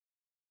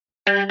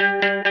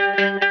Hello,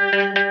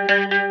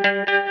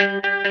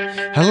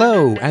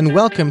 and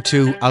welcome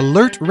to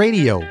Alert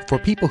Radio for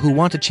people who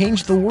want to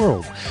change the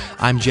world.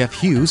 I'm Jeff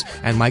Hughes,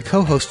 and my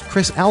co-host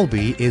Chris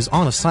Albee is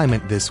on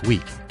assignment this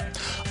week.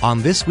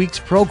 On this week's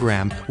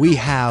program, we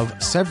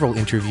have several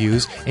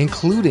interviews,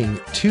 including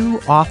two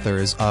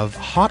authors of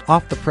hot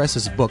off the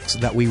presses books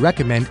that we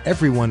recommend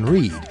everyone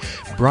read.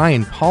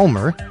 Brian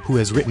Palmer, who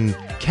has written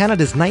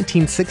Canada's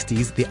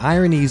 1960s, The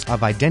Ironies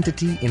of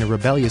Identity in a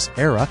Rebellious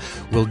Era,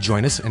 will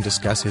join us and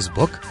discuss his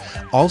book.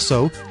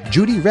 Also,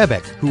 Judy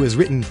Rebeck, who has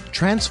written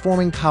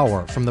Transforming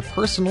Power, From the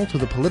Personal to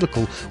the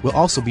Political, will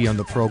also be on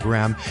the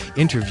program,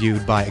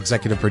 interviewed by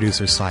executive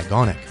producer Cy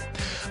Gonick.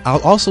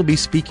 I'll also be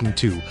speaking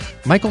to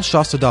Michael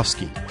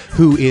Shostodowski,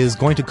 who is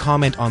going to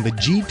comment on the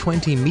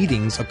G20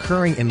 meetings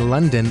occurring in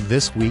London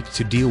this week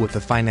to deal with the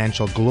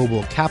financial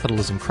global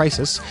capitalism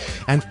crisis.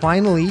 And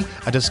finally,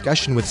 a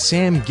discussion with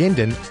Sam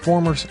Gindin,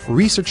 former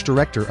research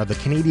director of the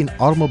Canadian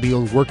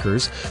Automobile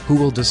Workers, who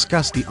will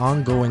discuss the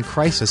ongoing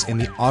crisis in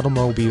the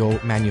automobile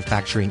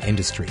manufacturing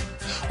industry.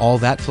 All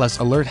that plus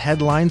alert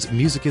headlines,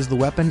 music is the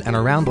weapon, and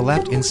Around the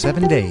Left in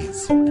 7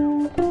 days.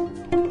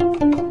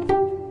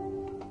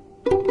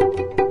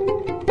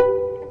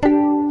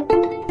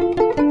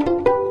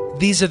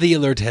 These are the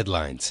alert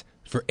headlines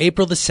for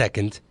April the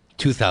 2nd,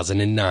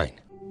 2009.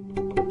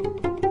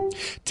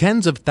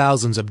 Tens of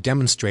thousands of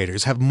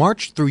demonstrators have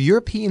marched through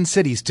European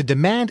cities to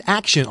demand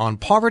action on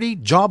poverty,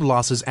 job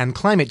losses, and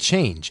climate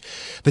change.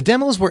 The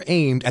demos were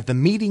aimed at the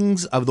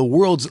meetings of the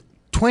world's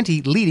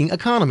 20 leading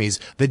economies,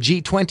 the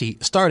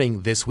G20,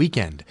 starting this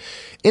weekend.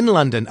 In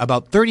London,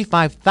 about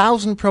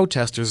 35,000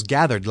 protesters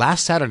gathered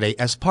last Saturday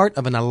as part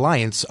of an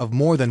alliance of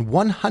more than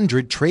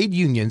 100 trade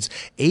unions,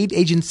 aid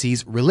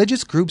agencies,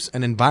 religious groups,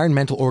 and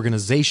environmental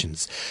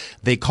organizations.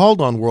 They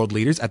called on world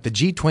leaders at the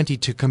G20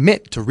 to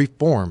commit to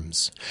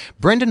reforms.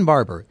 Brendan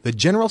Barber, the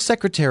General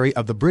Secretary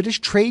of the British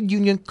Trade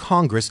Union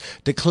Congress,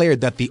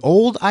 declared that the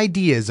old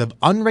ideas of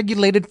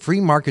unregulated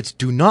free markets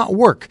do not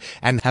work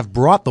and have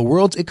brought the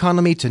world's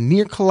economy to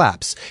near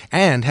collapse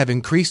and have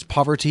increased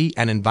poverty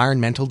and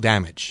environmental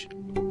damage.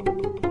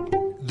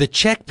 The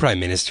Czech Prime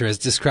Minister has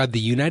described the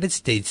United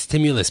States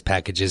stimulus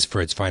packages for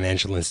its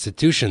financial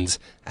institutions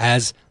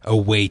as a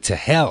way to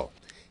hell.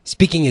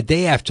 Speaking a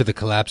day after the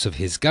collapse of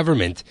his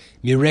government,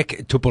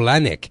 Mirek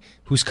Topolánek,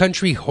 whose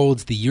country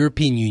holds the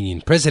European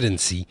Union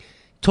presidency,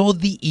 told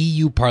the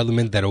EU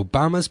Parliament that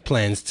Obama's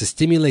plans to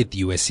stimulate the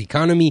U.S.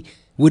 economy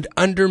would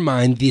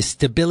undermine the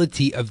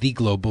stability of the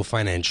global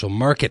financial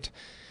market.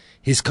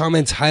 His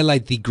comments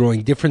highlight the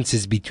growing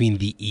differences between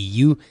the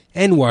EU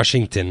and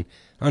Washington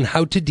on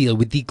how to deal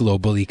with the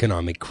global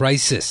economic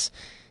crisis.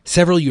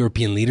 Several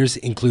European leaders,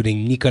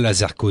 including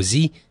Nicolas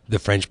Sarkozy, the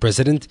French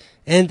president,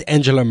 and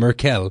Angela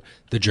Merkel,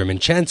 the German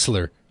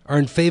chancellor, are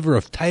in favor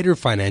of tighter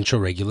financial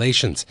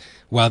regulations,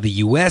 while the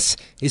U.S.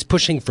 is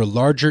pushing for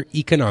larger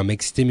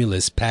economic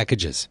stimulus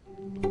packages.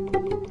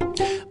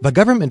 The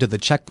government of the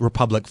Czech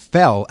Republic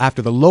fell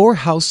after the lower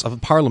house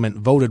of parliament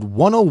voted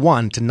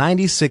 101 to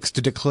 96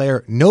 to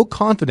declare no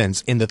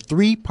confidence in the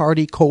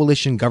three-party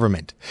coalition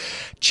government.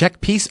 Czech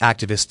peace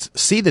activists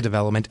see the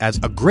development as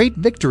a great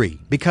victory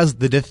because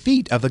the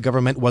defeat of the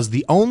government was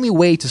the only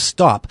way to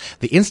stop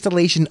the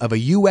installation of a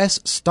U.S.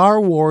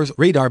 Star Wars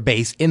radar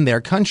base in their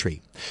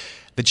country.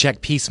 The Czech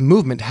peace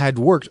movement had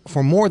worked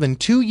for more than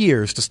 2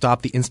 years to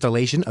stop the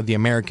installation of the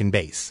American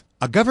base.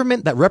 A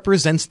government that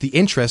represents the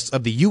interests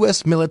of the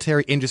U.S.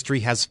 military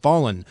industry has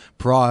fallen,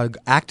 Prague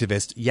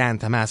activist Jan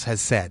Tamas has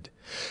said.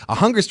 A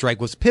hunger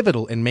strike was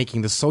pivotal in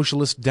making the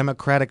Socialist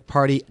Democratic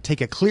Party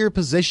take a clear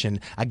position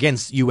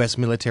against U.S.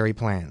 military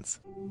plans.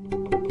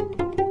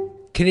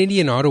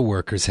 Canadian auto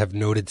workers have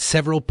noted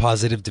several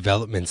positive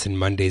developments in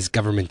Monday's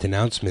government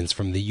announcements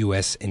from the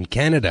U.S. and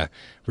Canada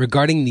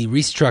regarding the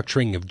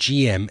restructuring of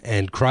GM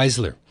and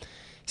Chrysler.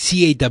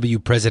 CAW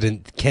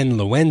President Ken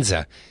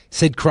Lowenza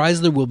said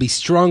Chrysler will be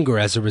stronger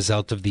as a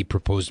result of the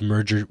proposed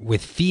merger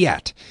with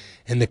Fiat,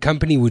 and the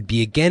company would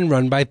be again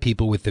run by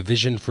people with a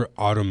vision for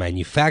auto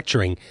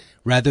manufacturing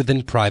rather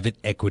than private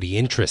equity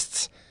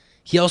interests.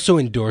 He also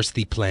endorsed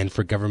the plan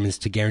for governments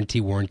to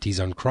guarantee warranties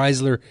on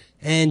Chrysler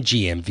and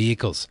GM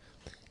vehicles.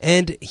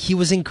 And he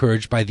was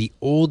encouraged by the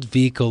old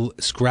vehicle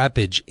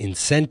scrappage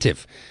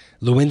incentive.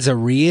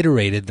 Lowenza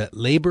reiterated that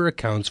labor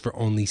accounts for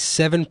only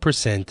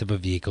 7% of a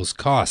vehicle's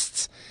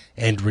costs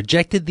and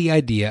rejected the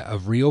idea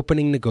of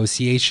reopening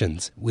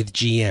negotiations with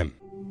GM.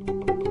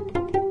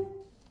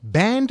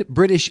 Banned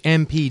British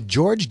MP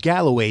George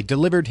Galloway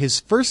delivered his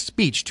first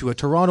speech to a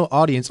Toronto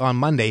audience on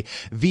Monday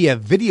via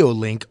video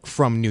link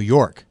from New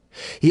York.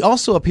 He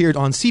also appeared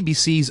on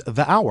CBC's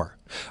The Hour.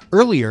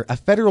 Earlier, a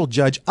federal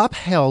judge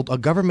upheld a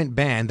government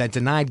ban that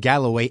denied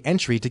Galloway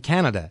entry to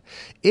Canada.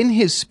 In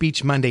his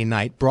speech Monday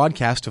night,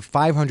 broadcast to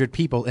 500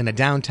 people in a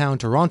downtown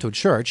Toronto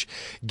church,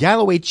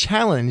 Galloway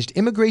challenged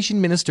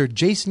Immigration Minister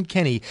Jason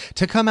Kenney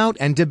to come out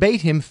and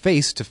debate him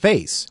face to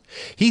face.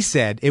 He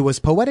said it was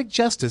poetic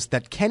justice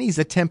that Kenney's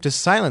attempt to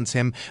silence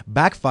him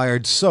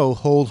backfired so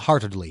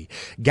wholeheartedly.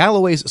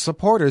 Galloway's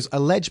supporters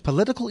allege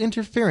political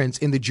interference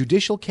in the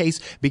judicial case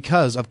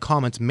because of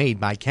comments made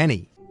by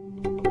Kenney.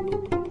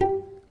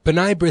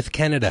 B'nai B'rith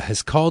Canada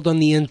has called on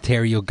the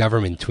Ontario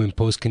government to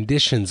impose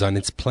conditions on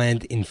its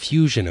planned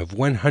infusion of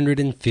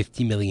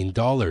 $150 million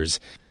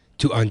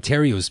to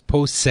Ontario's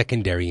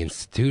post-secondary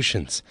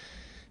institutions.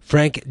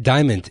 Frank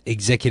Diamond,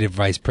 Executive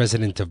Vice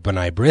President of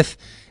B'nai B'rith,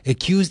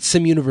 accused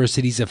some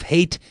universities of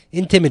hate,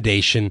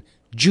 intimidation,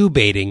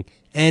 Jew-baiting,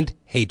 and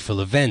hateful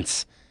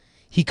events.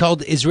 He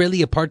called Israeli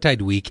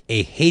Apartheid Week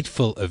a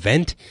hateful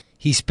event.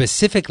 He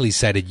specifically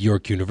cited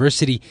York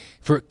University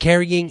for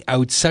carrying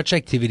out such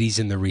activities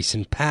in the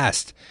recent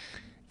past.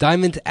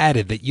 Diamond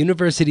added that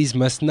universities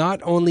must not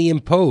only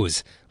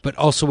impose, but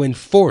also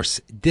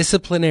enforce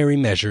disciplinary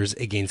measures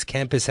against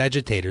campus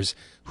agitators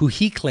who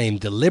he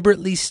claimed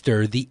deliberately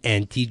stir the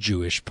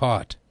anti-Jewish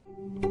pot.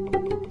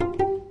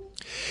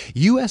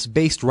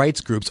 U.S.-based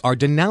rights groups are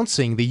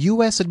denouncing the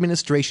U.S.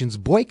 administration's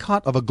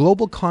boycott of a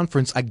global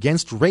conference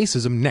against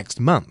racism next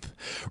month.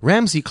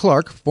 Ramsey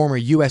Clark, former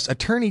U.S.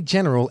 Attorney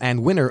General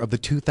and winner of the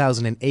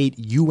 2008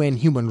 UN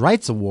Human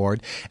Rights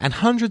Award, and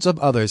hundreds of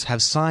others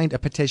have signed a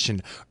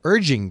petition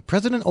urging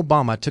President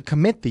Obama to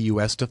commit the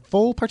U.S. to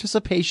full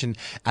participation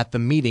at the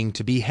meeting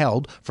to be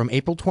held from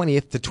April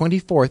 20th to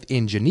 24th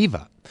in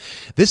Geneva.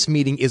 This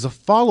meeting is a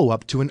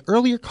follow-up to an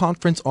earlier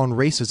conference on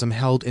racism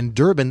held in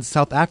Durban,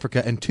 South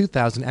Africa in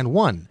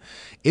 2001.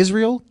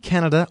 Israel,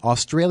 Canada,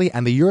 Australia,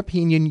 and the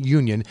European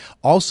Union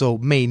also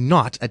may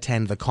not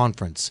attend the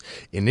conference.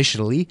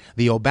 Initially,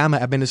 the Obama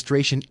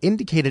administration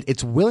indicated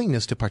its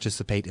willingness to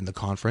participate in the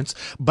conference,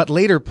 but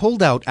later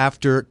pulled out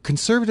after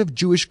conservative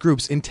Jewish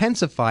groups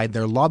intensified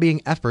their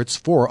lobbying efforts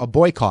for a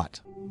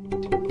boycott.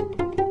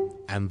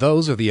 And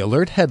those are the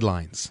alert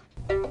headlines.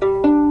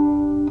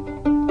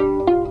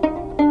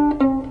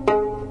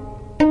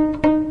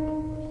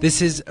 This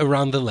is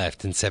Around the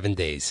Left in 7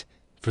 days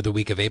for the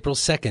week of April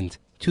 2nd,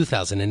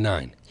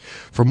 2009.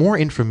 For more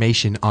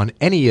information on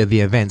any of the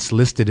events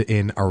listed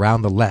in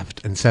Around the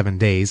Left in 7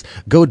 days,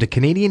 go to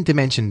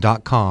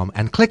CanadianDimension.com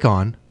and click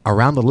on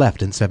Around the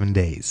Left in 7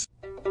 days.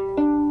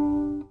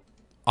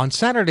 On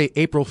Saturday,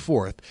 April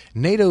 4th,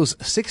 NATO's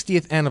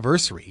 60th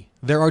anniversary,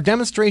 there are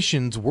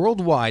demonstrations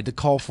worldwide to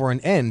call for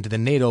an end to the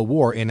NATO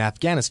war in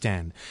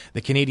Afghanistan.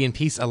 The Canadian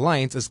Peace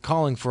Alliance is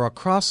calling for a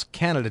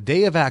cross-Canada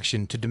day of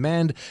action to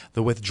demand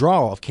the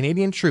withdrawal of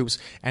Canadian troops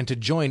and to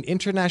join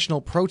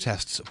international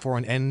protests for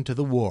an end to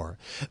the war.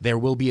 There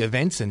will be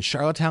events in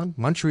Charlottetown,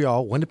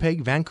 Montreal,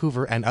 Winnipeg,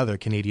 Vancouver, and other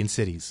Canadian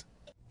cities.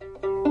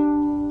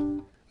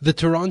 The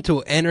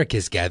Toronto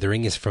Anarchist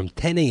Gathering is from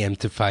 10 a.m.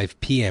 to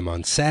 5 p.m.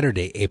 on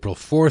Saturday, April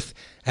 4th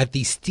at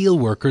the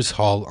Steelworkers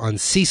Hall on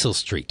Cecil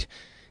Street.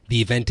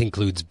 The event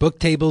includes book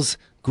tables,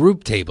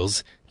 group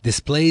tables,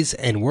 displays,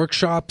 and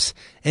workshops,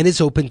 and is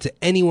open to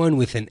anyone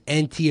with an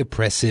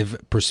anti-oppressive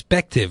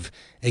perspective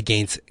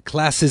against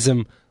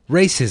classism,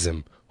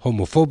 racism,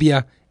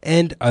 homophobia,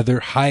 and other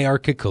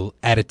hierarchical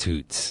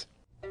attitudes.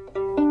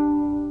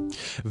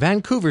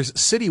 Vancouver's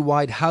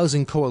Citywide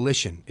Housing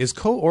Coalition is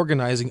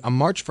co-organizing a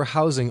March for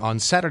Housing on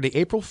Saturday,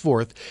 April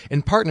 4th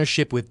in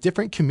partnership with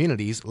different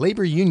communities,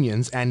 labor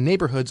unions, and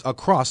neighborhoods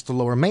across the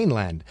Lower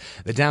Mainland.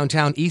 The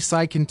downtown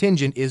Eastside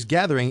contingent is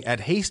gathering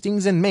at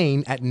Hastings and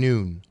Main at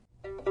noon.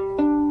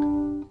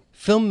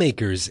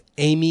 Filmmakers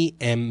Amy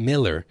M.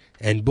 Miller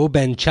and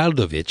Boban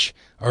Chaldovich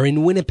are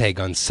in Winnipeg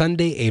on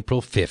Sunday,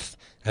 April 5th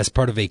as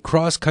part of a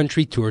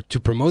cross-country tour to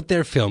promote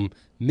their film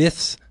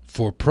Myths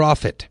for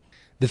Profit.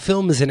 The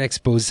film is an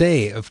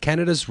exposé of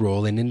Canada's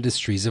role in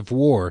industries of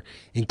war,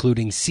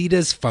 including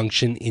CEDA's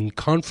function in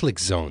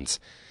conflict zones.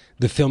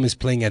 The film is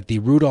playing at the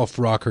Rudolph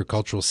Rocker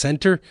Cultural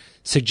Center.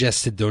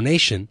 Suggested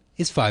donation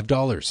is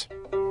 $5.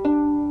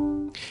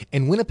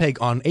 In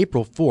Winnipeg on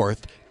April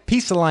 4th,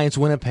 Peace Alliance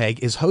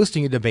Winnipeg is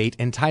hosting a debate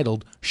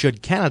entitled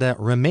Should Canada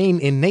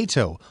Remain in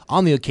NATO?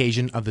 On the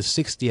occasion of the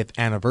 60th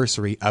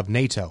anniversary of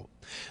NATO.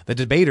 The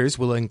debaters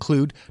will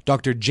include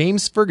Dr.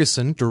 James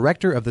Ferguson,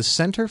 Director of the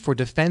Centre for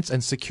Defence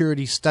and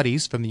Security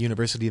Studies from the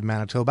University of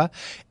Manitoba,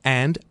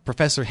 and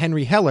Professor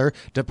Henry Heller,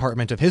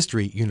 Department of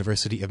History,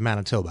 University of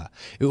Manitoba.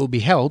 It will be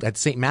held at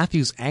St.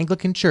 Matthew's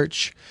Anglican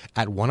Church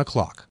at 1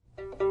 o'clock.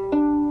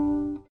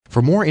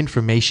 For more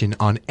information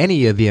on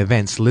any of the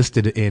events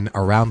listed in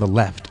Around the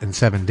Left in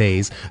 7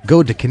 days,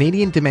 go to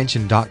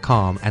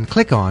CanadianDimension.com and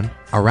click on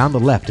Around the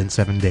Left in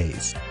 7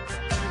 days.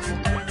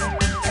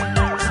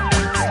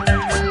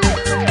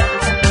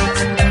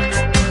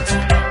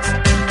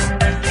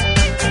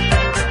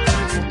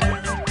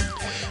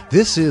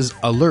 This is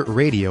Alert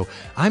Radio.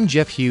 I'm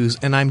Jeff Hughes,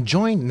 and I'm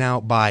joined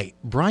now by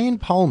Brian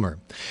Palmer.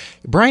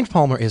 Brian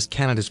Palmer is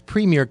Canada's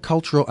premier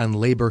cultural and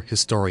labour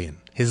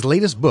historian. His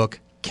latest book,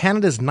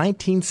 Canada's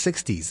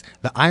 1960s,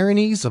 The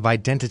Ironies of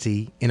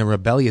Identity in a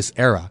Rebellious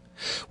Era,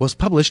 was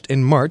published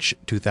in March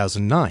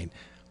 2009.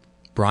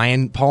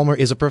 Brian Palmer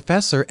is a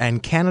professor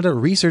and Canada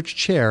Research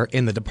Chair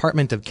in the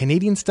Department of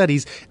Canadian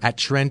Studies at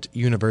Trent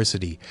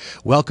University.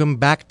 Welcome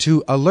back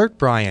to Alert,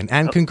 Brian,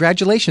 and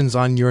congratulations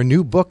on your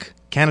new book,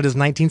 Canada's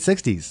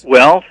 1960s.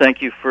 Well,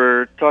 thank you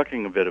for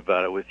talking a bit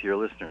about it with your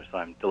listeners.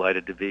 I'm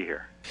delighted to be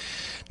here.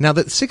 Now,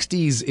 the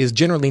 60s is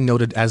generally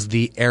noted as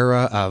the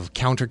era of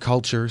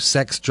counterculture,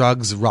 sex,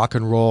 drugs, rock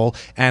and roll,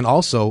 and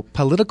also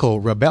political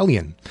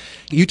rebellion.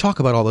 You talk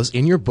about all this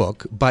in your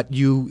book, but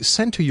you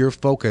center your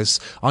focus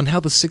on how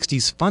the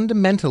 60s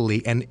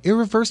fundamentally and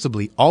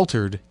irreversibly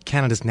altered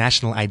Canada's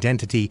national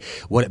identity,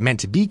 what it meant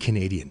to be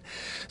Canadian.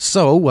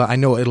 So, I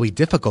know it'll be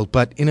difficult,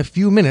 but in a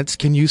few minutes,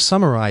 can you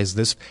summarize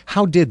this?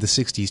 How did the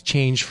 60s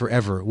change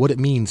forever, what it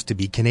means to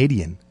be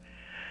Canadian?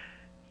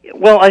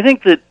 Well, I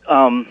think that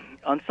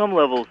on some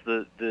levels,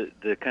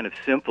 the kind of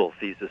simple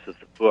thesis of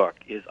the book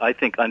is, I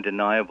think,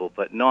 undeniable,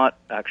 but not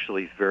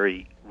actually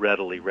very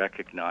readily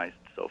recognized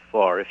so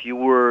far. If you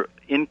were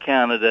in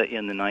Canada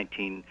in the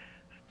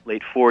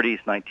late 40s,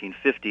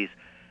 1950s,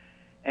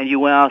 and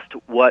you asked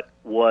what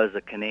was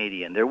a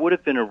Canadian, there would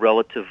have been a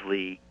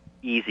relatively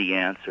easy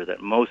answer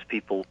that most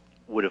people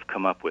would have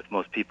come up with,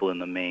 most people in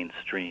the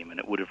mainstream, and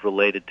it would have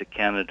related to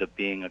Canada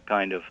being a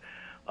kind of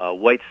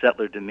white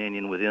settler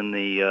dominion within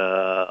the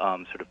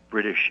sort of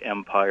British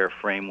Empire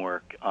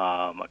framework,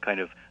 a kind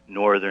of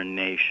northern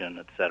nation,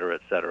 et cetera,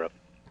 et cetera.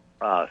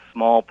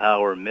 Small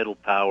power, middle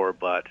power,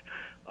 but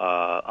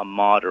a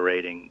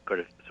moderating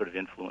sort of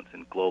influence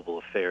in global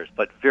affairs,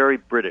 but very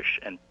British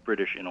and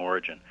British in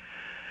origin.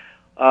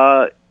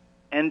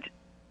 And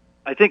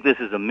I think this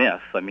is a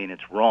myth. I mean,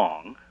 it's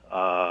wrong.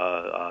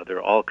 There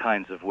are all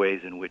kinds of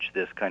ways in which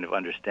this kind of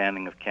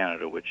understanding of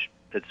Canada, which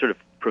had sort of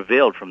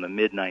prevailed from the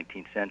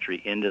mid-19th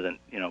century into the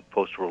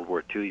post-World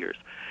War II years.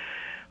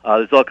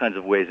 There's all kinds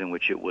of ways in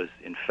which it was,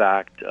 in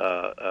fact,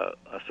 a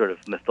sort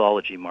of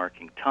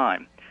mythology-marking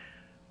time.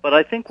 But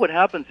I think what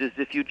happens is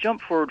if you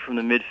jump forward from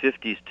the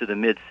mid-50s to the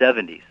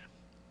mid-70s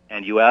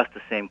and you ask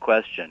the same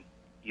question,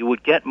 you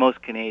would get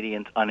most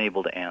Canadians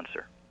unable to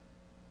answer.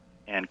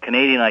 And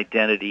Canadian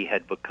identity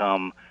had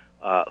become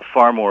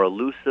far more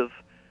elusive,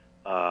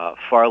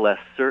 far less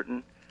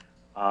certain,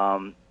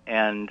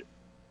 and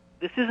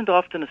this isn't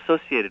often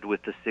associated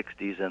with the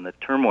 60s and the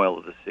turmoil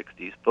of the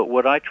 60s, but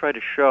what I try to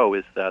show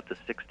is that the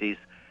 60s,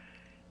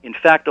 in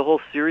fact, a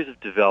whole series of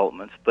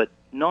developments, but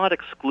not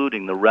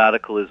excluding the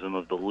radicalism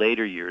of the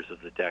later years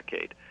of the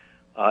decade,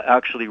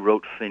 actually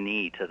wrote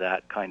finis to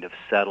that kind of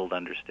settled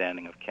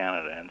understanding of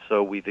Canada. And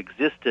so we've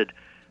existed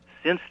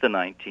since the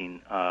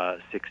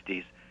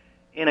 1960s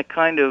in a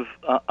kind of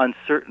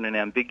uncertain and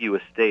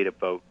ambiguous state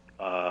about,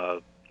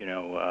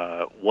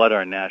 what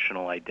our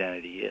national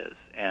identity is.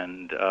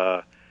 And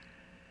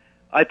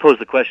I pose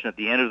the question at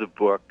the end of the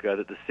book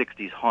that the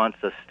 60s haunts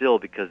us still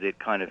because it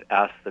kind of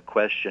asks the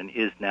question,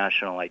 is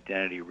national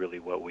identity really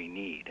what we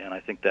need? And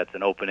I think that's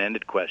an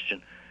open-ended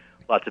question.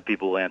 Lots of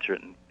people will answer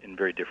it in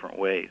very different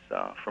ways.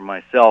 For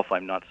myself,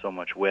 I'm not so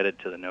much wedded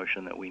to the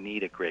notion that we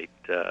need a great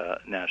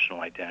national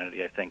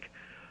identity. I think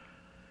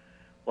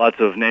lots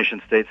of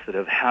nation-states that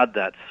have had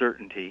that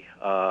certainty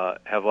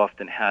have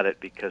often had it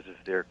because of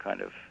their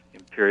kind of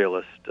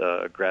imperialist,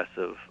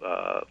 aggressive,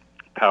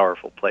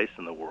 powerful place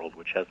in the world,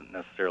 which hasn't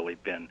necessarily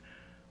been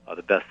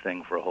the best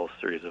thing for a whole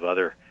series of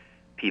other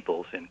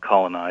peoples in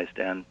colonized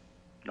and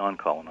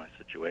non-colonized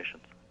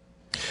situations.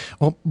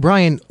 Well,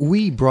 Brian,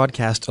 we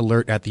broadcast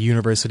Alert at the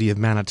University of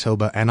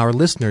Manitoba, and our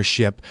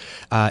listenership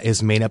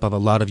is made up of a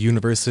lot of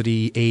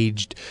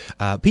university-aged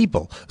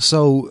people.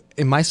 So,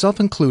 and myself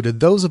included,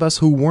 those of us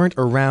who weren't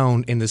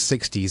around in the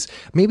 60s,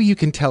 maybe you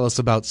can tell us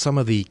about some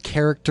of the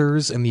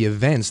characters and the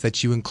events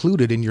that you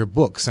included in your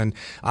books, and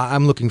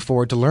I'm looking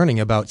forward to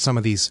learning about some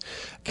of these.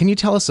 Can you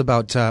tell us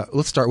about,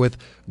 let's start with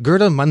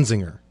Gerda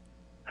Munsinger.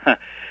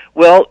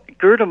 Well,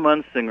 Gerda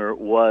Munsinger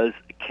was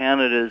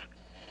Canada's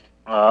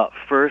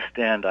first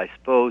and, I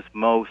suppose,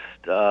 most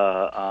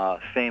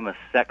famous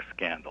sex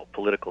scandal,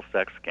 political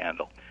sex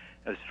scandal.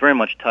 It was very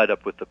much tied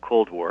up with the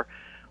Cold War.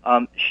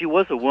 She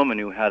was a woman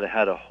who had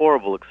a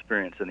horrible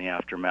experience in the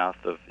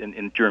aftermath of,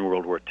 during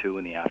World War II,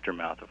 in the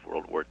aftermath of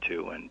World War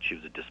II, and she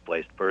was a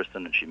displaced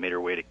person, and she made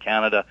her way to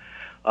Canada,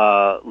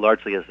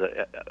 largely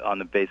on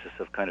the basis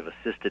of kind of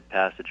assisted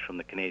passage from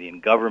the Canadian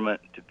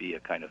government to be a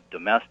kind of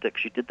domestic.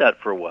 She did that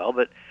for a while,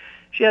 but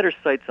she had her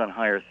sights on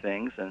higher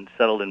things and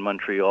settled in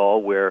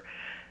Montreal, where,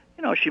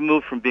 she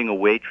moved from being a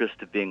waitress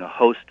to being a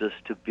hostess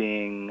to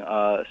being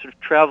sort of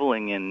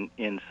traveling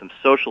in some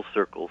social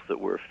circles that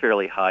were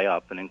fairly high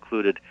up and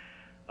included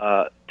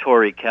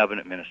Tory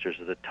cabinet ministers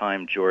at the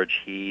time,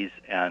 George Heys,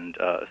 and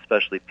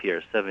especially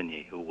Pierre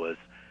Sévigny, who was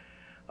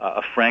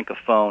a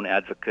francophone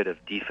advocate of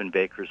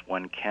Diefenbaker's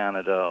One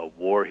Canada, a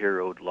war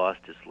hero who'd lost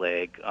his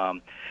leg.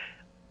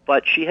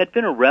 But she had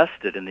been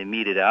arrested in the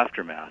immediate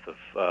aftermath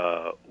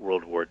of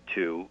World War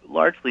II,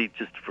 largely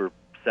just for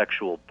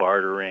sexual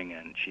bartering,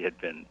 and she had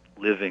been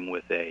living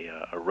with a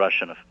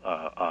Russian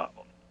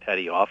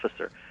petty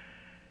officer.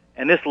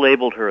 And this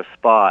labeled her a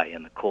spy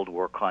in the Cold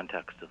War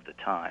context of the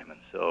time. And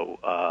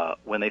so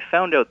when they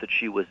found out that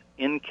she was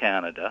in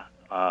Canada,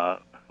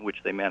 which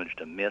they managed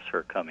to miss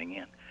her coming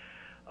in,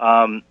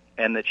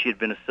 and that she had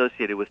been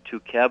associated with 2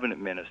 cabinet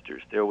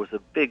ministers, there was a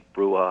big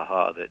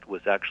brouhaha that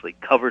was actually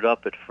covered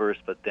up at first,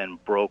 but then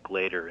broke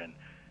later in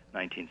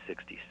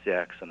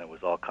 1966, and there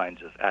was all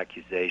kinds of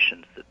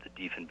accusations that the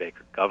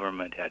Diefenbaker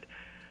government had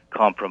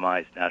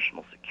compromised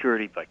national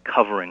security by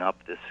covering up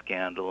this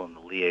scandal and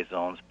the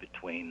liaisons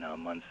between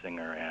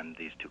Munsinger and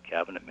these 2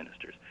 cabinet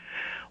ministers.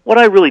 What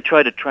I really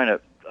try to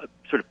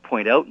sort of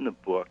point out in the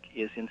book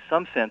is, in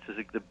some senses,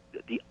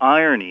 the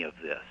irony of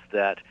this,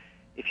 that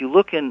if you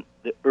look in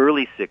the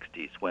early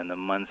 60s when the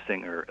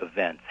Munsinger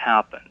events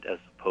happened, as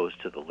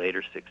opposed to the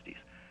later 60s,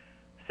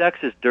 sex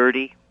is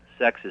dirty,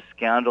 sex is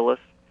scandalous,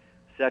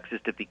 sex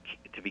is to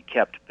be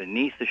kept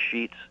beneath the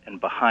sheets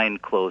and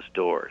behind closed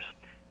doors.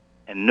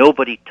 And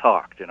nobody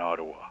talked in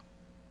Ottawa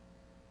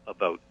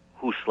about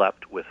who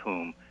slept with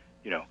whom,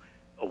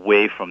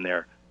 away from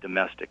their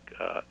domestic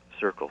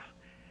circles.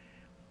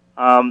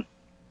 And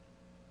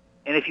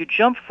if you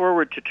jump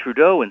forward to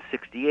Trudeau in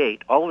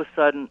 68, all of a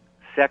sudden,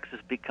 sex has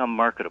become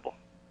marketable.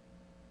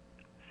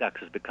 Sex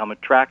has become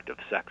attractive.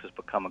 Sex has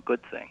become a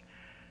good thing.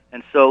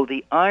 And so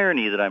the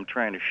irony that I'm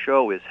trying to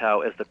show is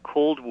how, as the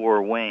Cold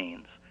War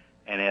wanes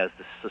and as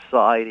the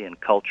society and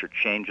culture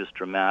changes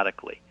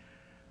dramatically,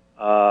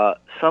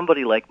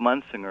 somebody like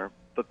Munsinger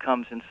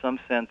becomes, in some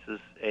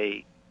senses,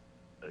 a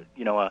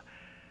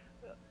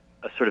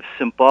sort of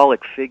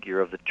symbolic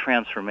figure of the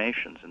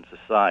transformations in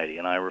society.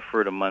 And I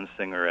refer to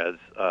Munsinger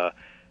as,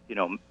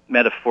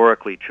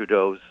 metaphorically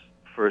Trudeau's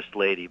first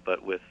lady,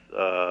 but with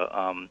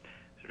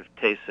sort of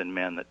tastes in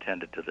men that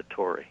tended to the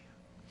Tory.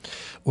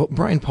 Well,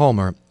 Brian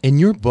Palmer, in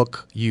your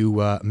book,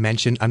 you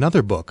mentioned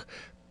another book,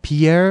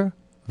 Pierre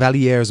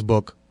Valliere's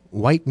book,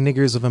 White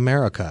Niggers of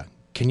America.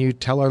 Can you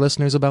tell our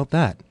listeners about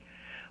that?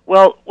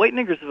 Well, White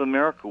Niggers of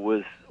America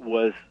was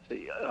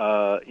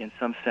in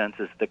some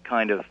senses, the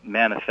kind of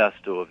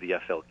manifesto of the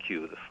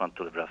FLQ, the Front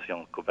de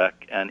Libération Québec,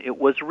 and it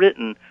was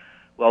written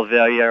while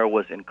Valliere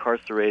was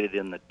incarcerated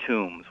in the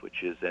Tombs,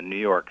 which is a New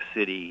York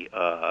City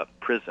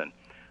prison,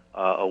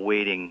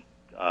 awaiting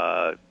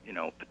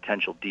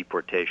potential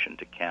deportation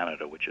to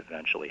Canada, which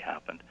eventually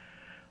happened,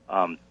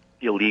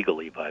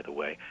 illegally, by the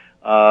way.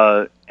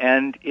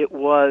 And it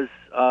was,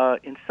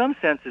 in some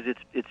senses,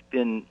 it's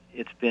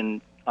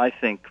been, I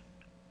think,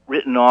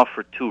 written off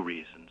for 2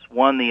 reasons.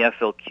 One, the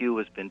FLQ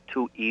has been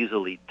too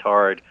easily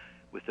tarred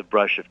with the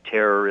brush of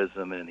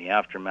terrorism, and in the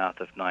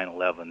aftermath of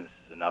 9/11, this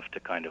is enough to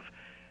kind of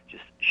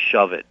just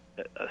shove it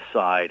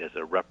aside as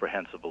a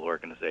reprehensible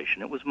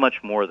organization. It was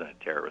much more than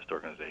a terrorist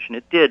organization.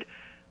 It did,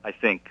 I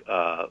think,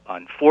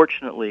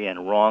 unfortunately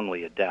and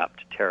wrongly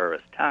adapt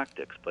terrorist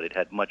tactics, but it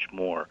had much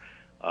more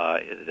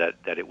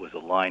that it was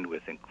aligned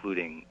with,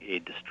 including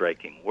aid to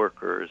striking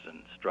workers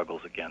and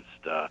struggles against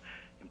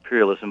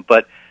imperialism.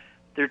 But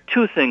there are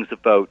 2 things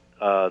about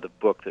the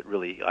book that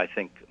really, I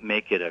think,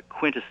 make it a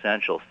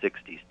quintessential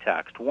 60s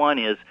text. One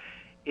is,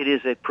 it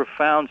is a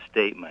profound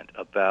statement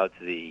about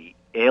the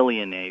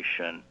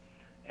alienation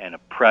and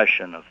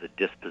oppression of the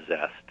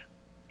dispossessed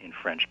in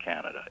French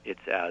Canada.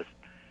 It's as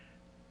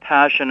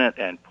passionate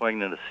and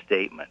poignant a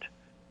statement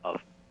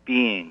of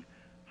being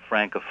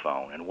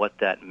Francophone and what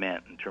that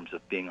meant in terms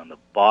of being on the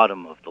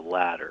bottom of the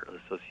ladder,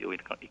 the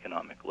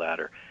socioeconomic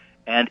ladder,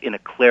 and in a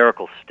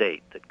clerical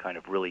state that kind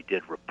of really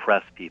did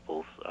repress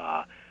people's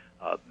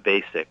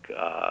basic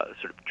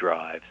sort of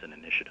drives and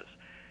initiatives.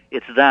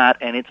 It's that,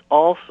 and it's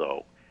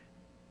also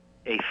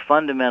a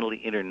fundamentally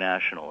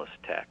internationalist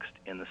text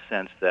in the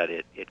sense that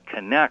it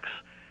connects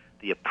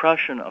the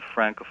oppression of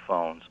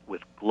Francophones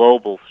with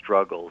global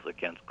struggles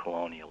against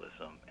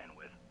colonialism and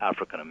with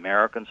African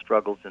American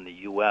struggles in the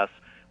U.S.,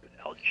 with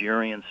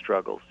Algerian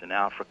struggles in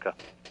Africa.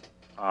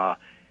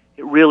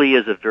 It really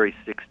is a very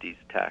 60s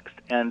text.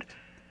 And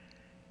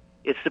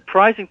it's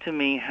surprising to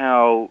me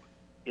how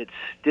it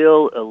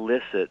still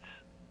elicits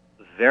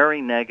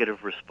very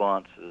negative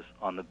responses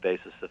on the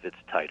basis of its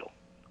title,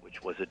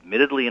 which was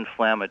admittedly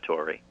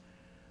inflammatory,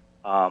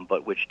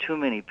 but which too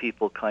many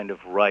people kind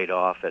of write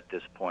off at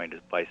this point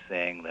by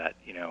saying that,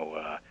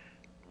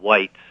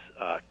 whites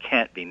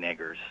can't be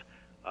niggers.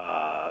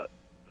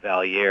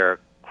 Valliere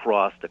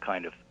crossed a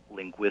kind of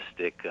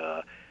linguistic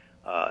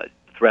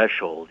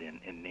threshold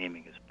in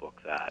naming his book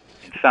that.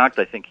 In fact,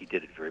 I think he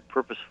did it very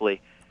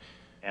purposefully,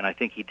 and I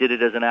think he did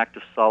it as an act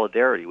of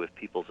solidarity with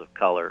peoples of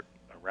color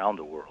around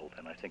the world,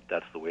 and I think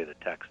that's the way the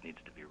text needs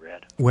to be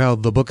read. Well,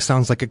 the book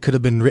sounds like it could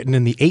have been written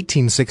in the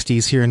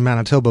 1860s here in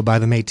Manitoba by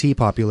the Métis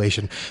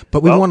population,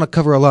 but we want to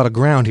cover a lot of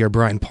ground here,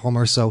 Brian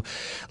Palmer, so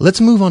let's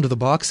move on to the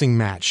boxing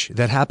match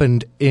that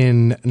happened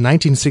in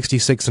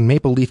 1966 in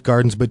Maple Leaf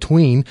Gardens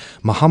between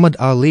Muhammad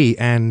Ali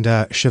and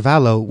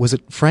Chuvalo. Was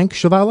it Frank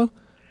Chuvalo?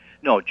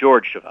 No,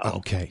 George Chuvalo.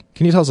 Okay.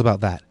 Can you tell us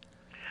about that?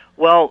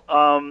 Well,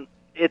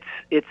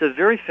 it's a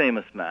very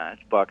famous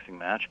boxing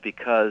match,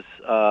 because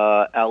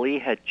Ali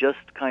had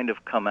just kind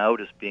of come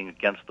out as being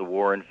against the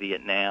war in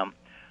Vietnam.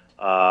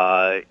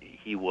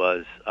 He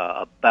was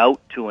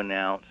about to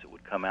announce, it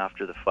would come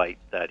after the fight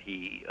that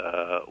he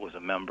was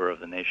a member of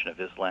the Nation of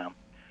Islam,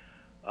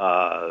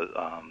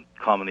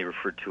 commonly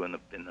referred to in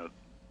the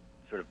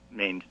sort of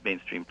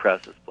mainstream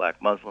press as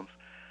black Muslims.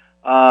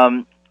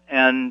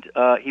 And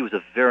he was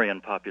a very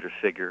unpopular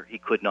figure. He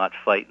could not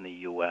fight in the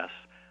U.S.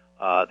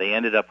 They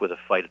ended up with a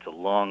fight. It's a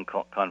long,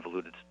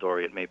 convoluted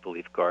story at Maple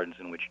Leaf Gardens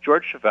in which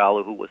George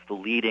Chuvalo, who was the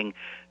leading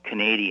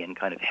Canadian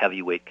kind of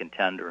heavyweight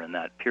contender in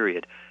that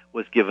period,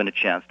 was given a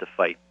chance to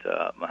fight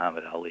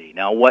Muhammad Ali.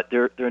 Now,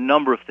 there are a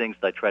number of things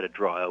that I try to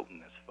draw out in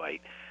this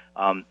fight.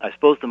 I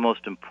suppose the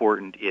most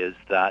important is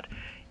that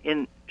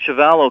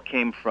Chuvalo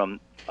came from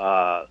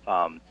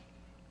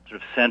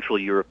sort of Central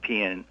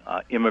European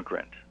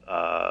immigrant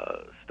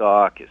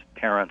stock. His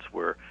parents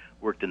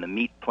worked in the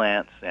meat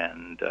plants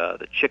and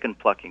the chicken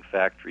plucking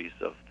factories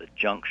of the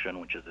Junction,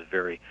 which is a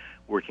very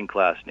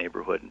working-class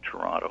neighborhood in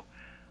Toronto.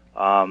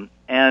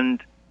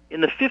 And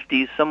in the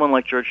 50s, someone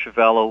like George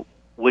Chuvalo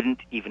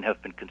wouldn't even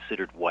have been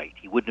considered white.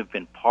 He wouldn't have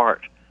been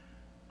part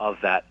of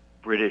that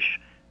British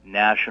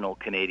national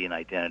Canadian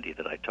identity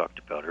that I talked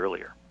about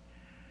earlier.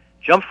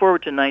 Jump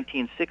forward to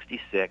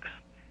 1966,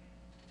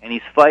 and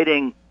he's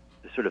fighting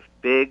the sort of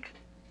big,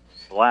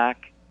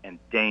 black, and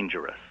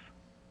dangerous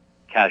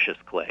Cassius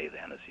Clay,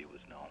 then as he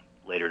was known,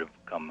 later to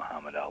become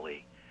Muhammad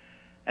Ali.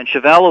 And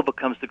Chuvalo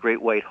becomes the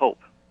Great White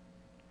Hope.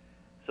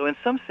 So in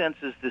some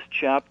senses, this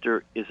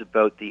chapter is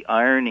about the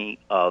irony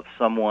of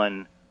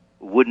someone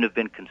who wouldn't have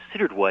been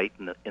considered white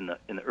in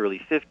the early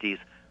 50s,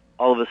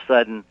 all of a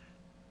sudden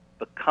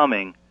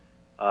becoming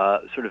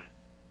sort of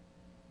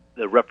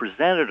the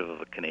representative of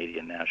a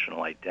Canadian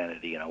national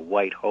identity and a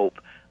white hope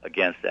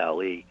against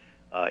Ali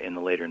in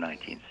the later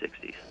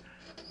 1960s.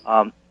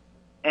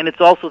 And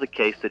it's also the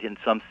case that in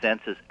some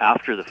senses,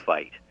 after the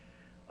fight,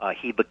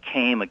 he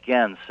became,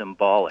 again,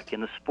 symbolic.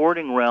 In the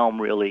sporting realm,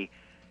 really,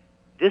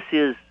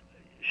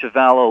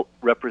 Chuvalo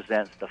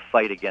represents the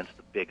fight against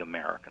the big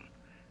American.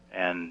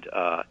 And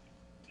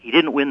he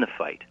didn't win the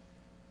fight,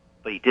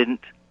 but he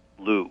didn't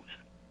lose.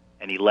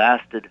 And he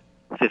lasted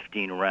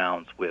 15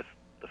 rounds with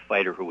the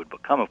fighter who would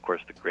become, of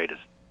course, the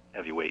greatest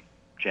heavyweight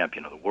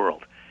champion of the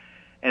world.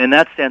 And in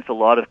that sense, a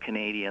lot of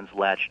Canadians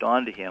latched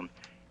onto him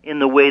in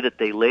the way that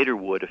they later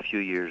would a few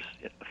years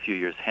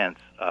hence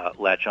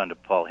latch onto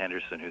Paul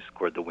Henderson, who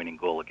scored the winning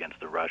goal against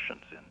the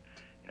Russians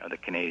in the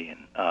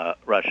Canadian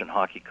Russian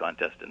hockey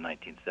contest in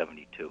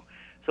 1972.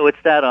 So it's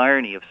that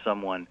irony of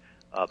someone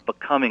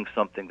becoming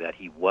something that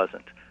he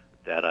wasn't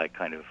that I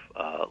kind of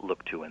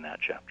look to in that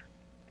chapter,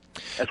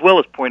 as well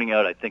as pointing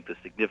out, I think, the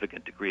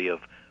significant degree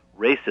of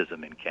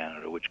racism in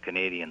Canada, which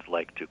Canadians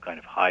like to kind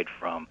of hide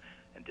from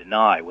and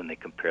deny when they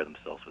compare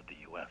themselves with the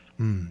U.S.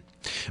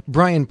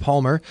 Brian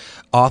Palmer,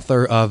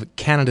 author of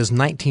Canada's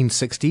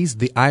 1960s,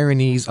 The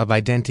Ironies of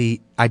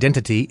Identity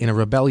in a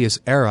Rebellious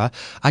Era.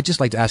 I'd just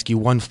like to ask you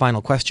one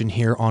final question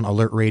here on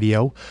Alert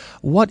Radio.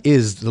 What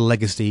is the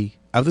legacy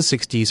of the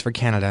 60s for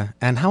Canada,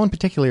 and how in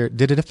particular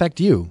did it affect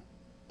you?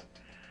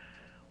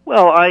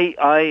 Well,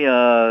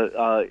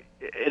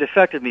 it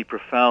affected me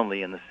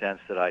profoundly in the sense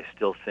that I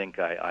still think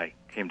I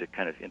came to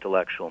kind of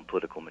intellectual and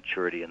political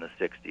maturity in the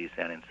 60s,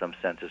 and in some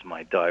senses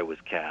my die was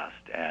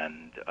cast.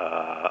 And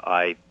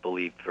I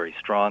believed very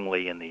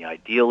strongly in the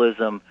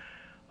idealism,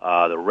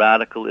 the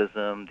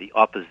radicalism, the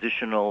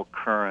oppositional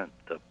current,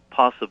 the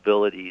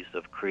possibilities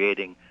of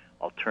creating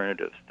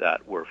alternatives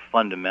that were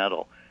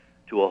fundamental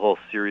to a whole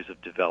series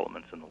of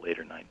developments in the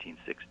later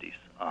 1960s,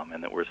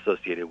 and that were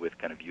associated with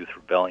kind of youth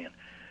rebellion.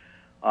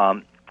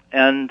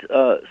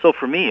 So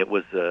for me, it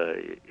was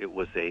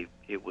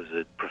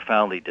a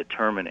profoundly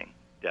determining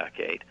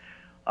decade.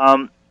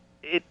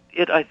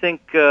 I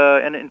think,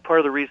 and part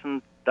of the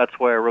reason that's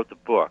why I wrote the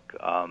book,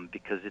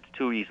 because it's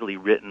too easily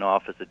written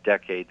off as a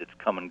decade that's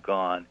come and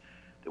gone,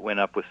 that went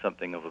up with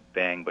something of a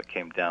bang but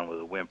came down with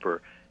a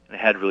whimper, and it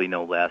had really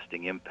no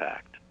lasting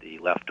impact. The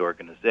left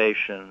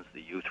organizations,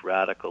 the youth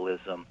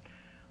radicalism,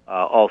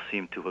 all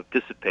seem to have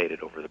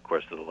dissipated over the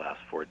course of the last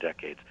 4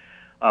 decades.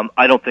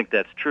 I don't think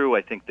that's true.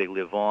 I think they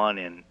live on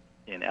in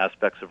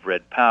aspects of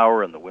Red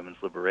Power and the women's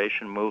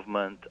liberation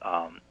movement,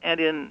 and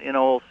in a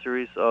whole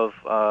series of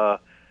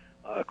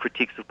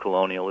critiques of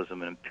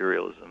colonialism and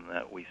imperialism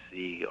that we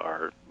see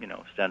are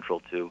central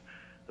to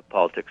the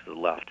politics of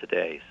the left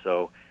today.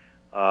 So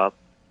I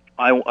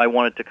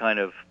wanted to kind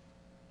of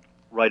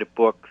write a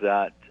book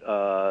that,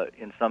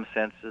 in some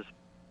senses,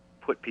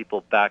 put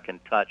people back in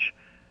touch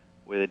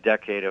with a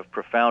decade of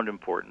profound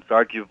importance,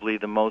 arguably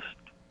the most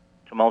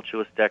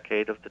tumultuous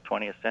decade of the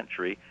 20th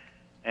century,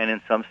 and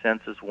in some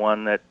senses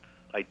one that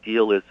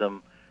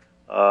idealism,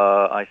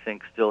 I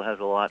think, still has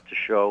a lot to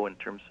show in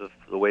terms of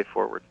the way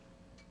forward.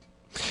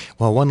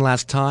 Well, one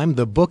last time,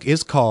 the book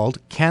is called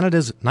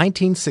Canada's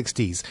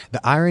 1960s, The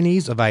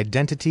Ironies of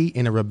Identity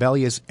in a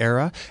Rebellious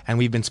Era, and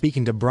we've been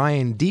speaking to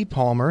Brian D.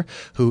 Palmer,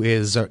 who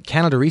is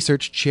Canada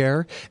Research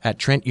Chair at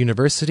Trent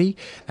University,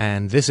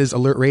 and this is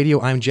Alert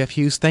Radio. I'm Jeff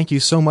Hughes. Thank you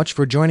so much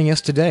for joining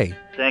us today.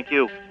 Thank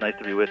you. Nice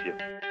to be with you.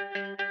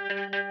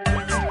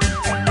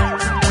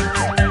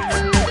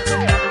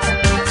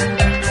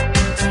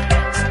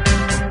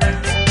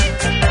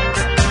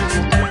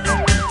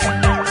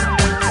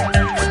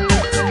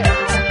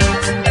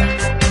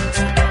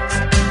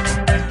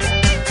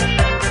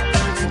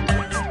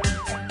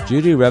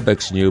 Judy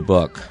Rebick's new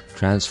book,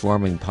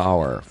 Transforming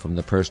Power from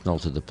the Personal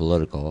to the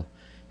Political,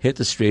 hit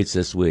the streets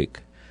this week.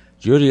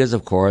 Judy is,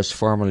 of course,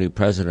 formerly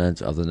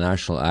president of the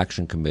National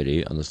Action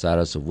Committee on the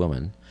Status of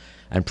Women,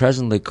 and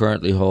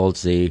currently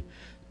holds the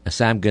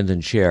Sam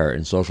Ginton Chair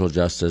in Social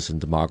Justice and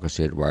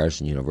Democracy at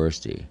Ryerson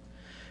University.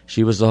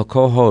 She was the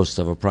co-host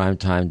of a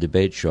primetime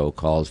debate show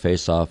called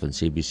Face Off in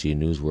CBC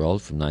News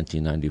World from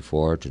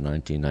 1994 to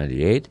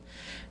 1998,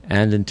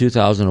 and in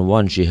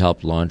 2001 she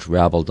helped launch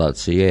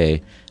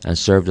Rabble.ca and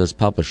served as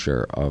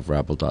publisher of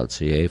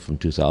Rabble.ca from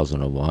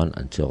 2001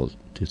 until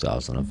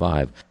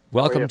 2005.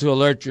 Welcome to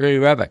Alert, Judy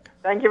Rebick.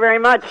 Thank you very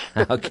much.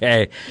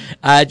 Okay.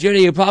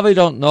 Judy, you probably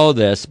don't know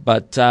this,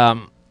 but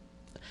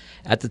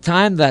at the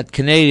time that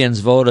Canadians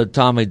voted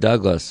Tommy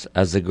Douglas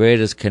as the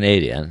greatest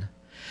Canadian,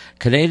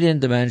 Canadian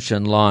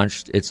Dimension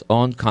launched its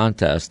own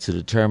contest to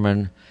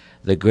determine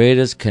the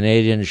greatest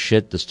Canadian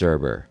shit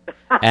disturber.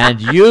 And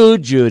you,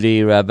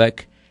 Judy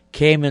Rebick,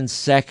 came in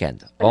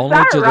second, only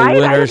to the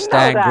winner,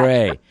 Stan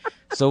Gray.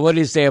 So what do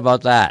you say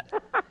about that?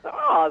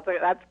 Oh, so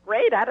that's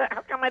great.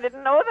 How come I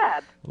didn't know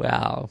that?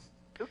 Well,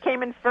 who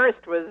came in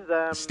first was...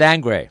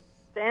 Stan Gray.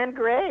 Stan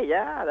Gray,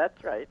 yeah,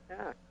 that's right.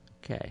 Yeah.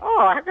 Okay.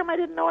 Oh, how come I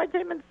didn't know I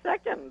came in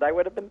second? I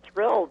would have been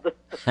thrilled.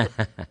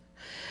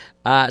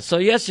 So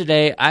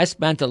yesterday, I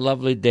spent a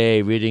lovely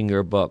day reading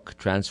your book,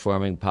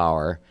 Transforming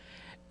Power,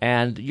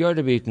 and you're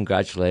to be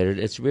congratulated.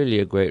 It's really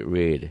a great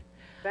read.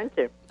 Thank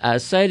you.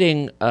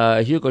 Citing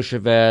Hugo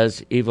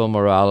Chavez, Evo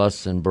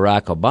Morales, and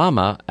Barack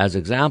Obama as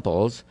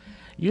examples,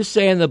 you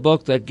say in the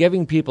book that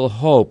giving people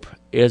hope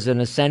is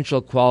an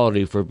essential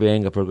quality for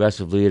being a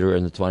progressive leader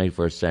in the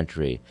 21st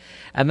century.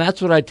 And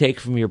that's what I take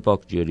from your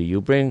book, Judy.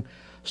 You bring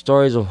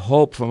stories of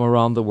hope from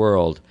around the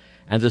world.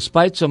 And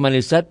despite so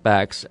many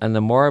setbacks and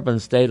the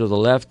moribund state of the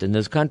left in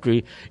this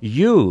country,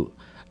 you,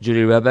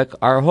 Judy Rebick,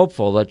 are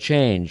hopeful that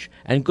change,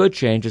 and good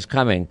change, is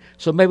coming.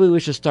 So maybe we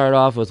should start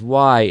off with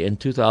why in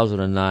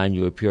 2009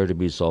 you appear to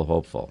be so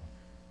hopeful.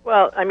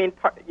 Well, I mean,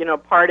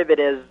 part of it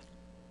is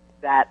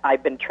that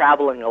I've been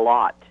traveling a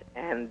lot,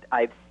 and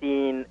I've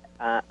seen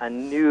a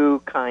new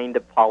kind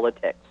of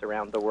politics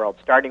around the world,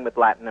 starting with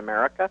Latin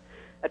America.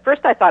 At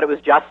first I thought it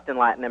was just in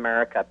Latin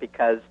America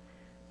because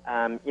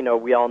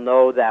we all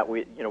know that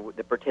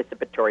the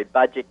participatory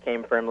budget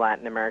came from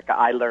Latin America.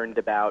 I learned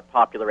about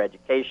popular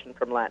education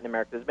from Latin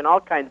America. There's been all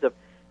kinds of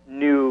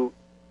new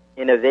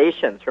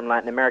innovations from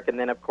Latin America. And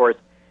then, of course,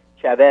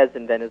 Chavez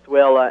in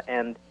Venezuela.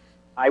 And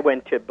I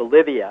went to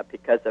Bolivia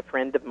because a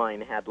friend of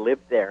mine had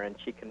lived there, and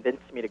she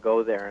convinced me to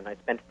go there. And I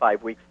spent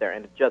 5 weeks there,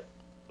 and it just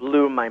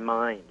blew my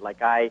mind.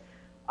 Like, I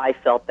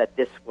felt that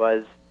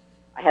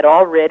I had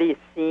already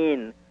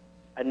seen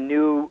a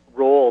new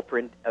role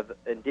of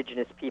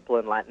indigenous people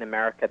in Latin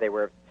America. They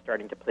were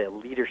starting to play a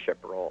leadership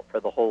role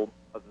for the whole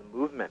of the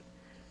movement.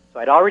 So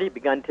I'd already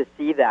begun to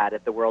see that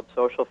at the World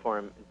Social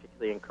Forum,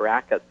 particularly in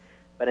Caracas.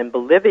 But in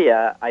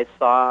Bolivia, I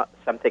saw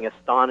something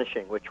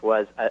astonishing, which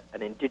was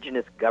an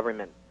indigenous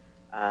government,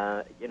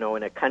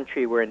 in a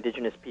country where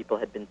indigenous people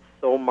had been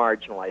so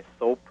marginalized,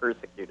 so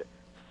persecuted,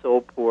 so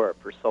poor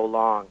for so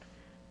long,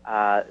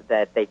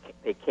 that they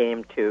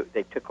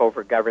took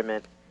over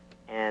government,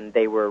 and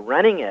they were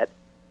running it.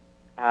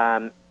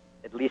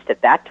 At least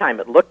at that time,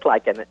 it looked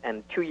like,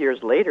 and 2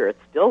 years later, it's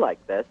still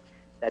like this,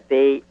 that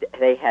they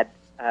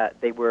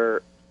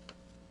were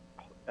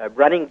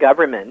running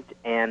government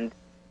and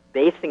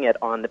basing it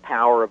on the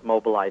power of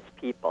mobilized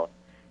people,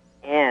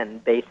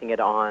 and basing it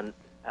on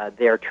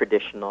their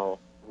traditional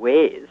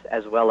ways,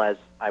 as well as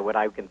what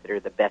I would consider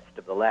the best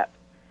of the left.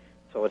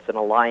 So it's an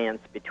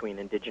alliance between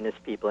indigenous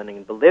people, and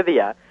in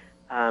Bolivia,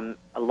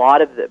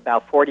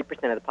 about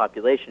 40% of the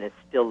population is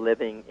still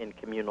living in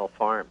communal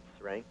farms,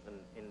 right? In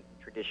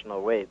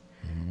traditional ways.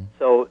 Mm-hmm.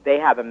 So they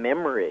have a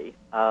memory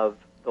of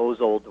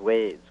those old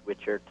ways,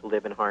 which are to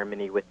live in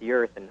harmony with the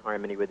earth and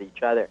harmony with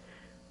each other.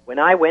 When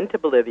I went to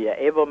Bolivia,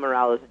 Evo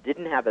Morales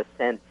didn't have a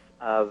sense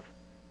of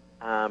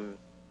how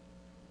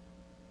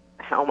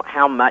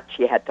much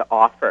he had to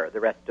offer the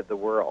rest of the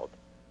world.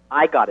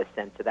 I got a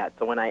sense of that.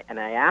 So when I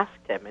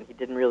asked him, and he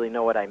didn't really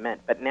know what I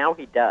meant, but now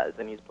he does,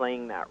 and he's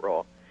playing that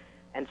role.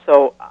 And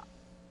so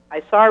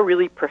I saw a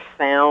really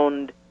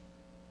profound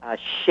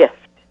shift.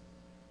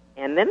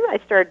 And then I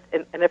started,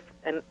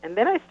 and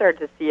then I started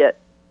to see it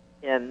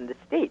in the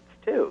States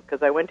too,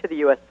 because I went to the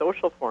U.S.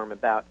 Social Forum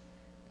about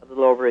a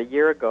little over a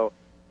year ago,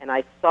 and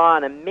I saw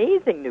an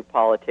amazing new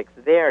politics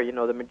there.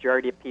 The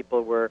majority of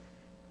people were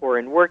poor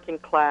and working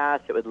class.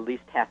 It was at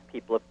least half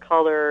people of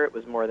color. It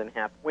was more than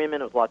half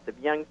women. It was lots of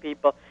young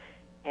people,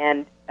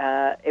 and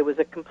it was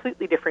a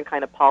completely different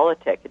kind of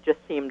politic. It just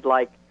seemed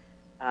like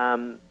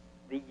the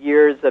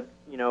years of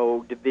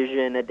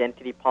division,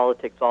 identity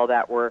politics, all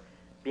that were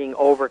being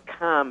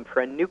overcome for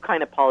a new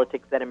kind of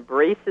politics that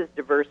embraces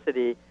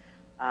diversity,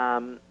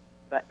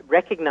 but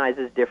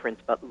recognizes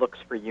difference, but looks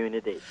for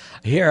unity.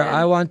 Here,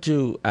 I want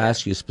to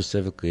ask you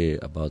specifically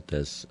about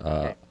this.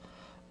 Okay.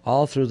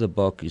 All through the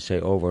book, you say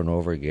over and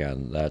over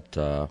again that,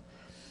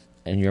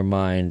 in your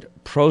mind,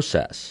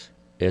 process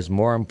is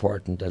more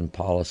important than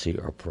policy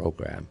or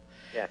program.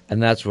 Yes.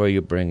 And that's where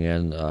you bring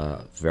in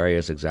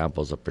various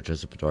examples of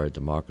participatory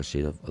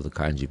democracy of the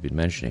kinds you've been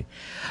mentioning.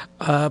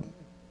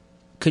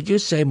 Could you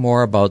say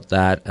more about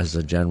that as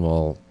a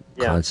general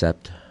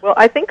concept? Well,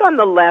 I think on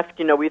the left,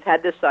 we've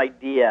had this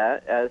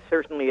idea,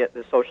 certainly at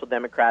the social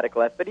democratic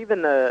left, but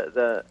even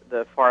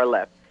the far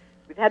left,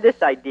 we've had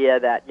this idea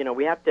that,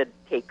 we have to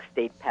take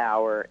state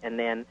power and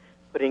then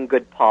put in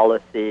good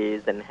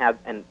policies and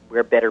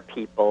we're better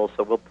people,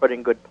 so we'll put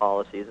in good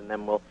policies and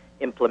then we'll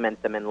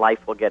implement them and life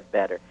will get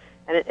better.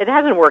 And it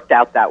hasn't worked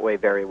out that way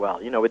very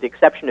well. With the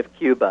exception of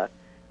Cuba,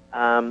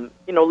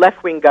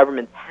 left-wing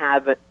governments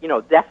haven't,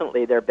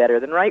 definitely they're better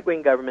than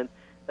right-wing governments,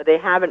 but they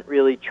haven't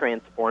really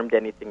transformed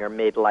anything or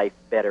made life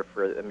better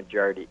for the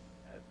majority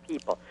of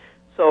people.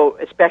 So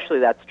especially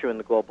that's true in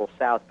the global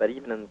south, but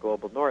even in the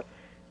global north.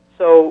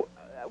 So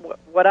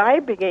what I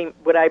began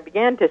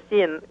to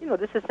see, and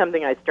this is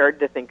something I started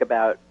to think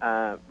about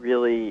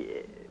really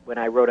when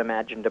I wrote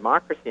Imagine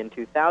Democracy in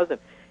 2000,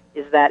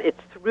 is that it's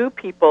through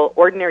people,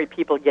 ordinary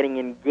people, getting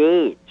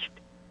engaged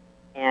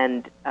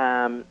and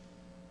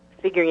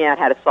figuring out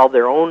how to solve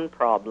their own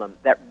problem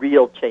that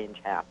real change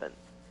happens.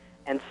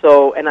 And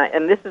so,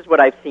 and this is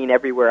what I've seen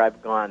everywhere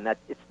I've gone, that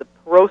it's the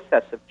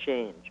process of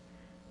change,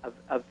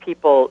 of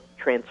people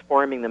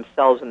transforming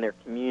themselves and their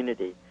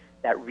community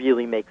that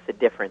really makes a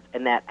difference.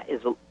 And that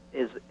is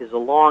a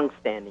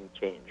long-standing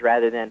change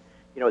rather than,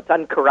 it's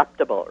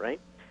uncorruptible,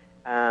 right?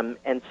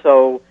 And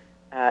so,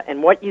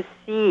 and what you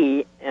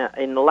see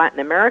in the Latin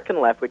American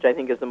left, which I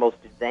think is the most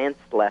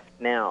advanced left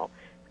now,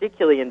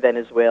 particularly in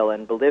Venezuela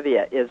and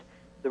Bolivia, is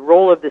the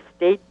role of the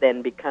state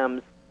then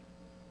becomes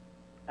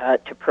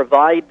to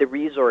provide the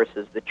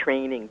resources, the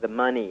training, the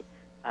money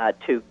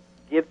to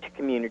give to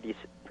communities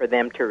for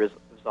them to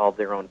resolve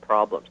their own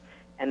problems.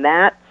 And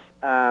that's,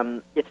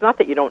 it's not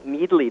that you don't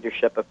need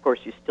leadership, of course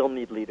you still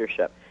need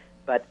leadership,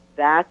 but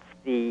that's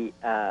the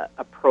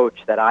approach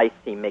that I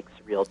see makes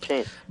real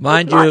change.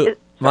 Mind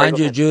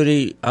you,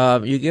 Judy,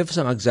 you give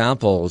some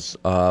examples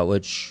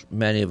which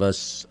many of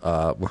us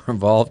were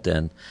involved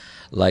in,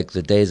 like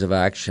the Days of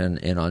Action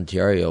in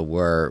Ontario,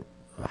 where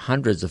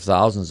hundreds of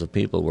thousands of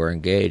people were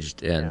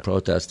engaged in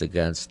protest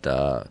against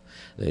the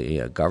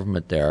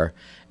government there,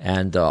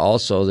 and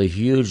also the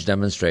huge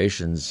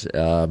demonstrations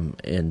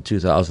in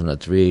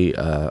 2003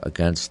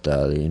 against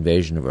the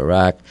invasion of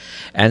Iraq.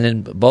 And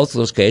in both of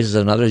those cases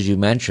and others you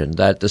mentioned,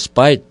 that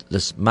despite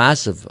this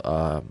massive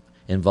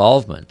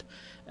involvement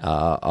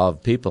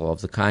of people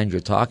of the kind you're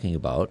talking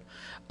about,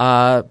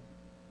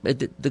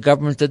 the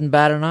government didn't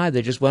bat an eye.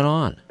 They just went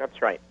on.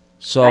 That's right.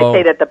 So I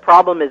say that the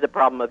problem is a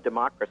problem of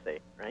democracy,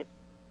 right?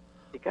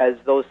 Because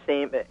those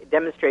same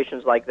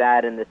demonstrations like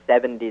that in the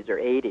 70s or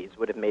 80s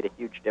would have made a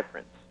huge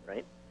difference,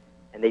 right?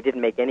 And they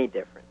didn't make any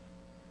difference.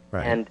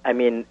 Right. And I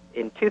mean,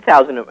 in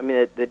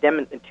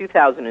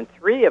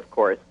 2003, of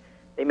course,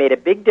 they made a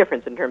big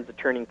difference in terms of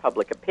turning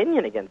public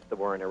opinion against the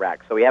war in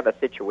Iraq. So we have a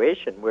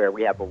situation where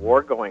we have a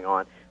war going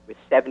on with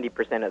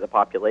 70% of the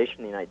population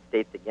in the United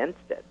States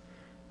against it,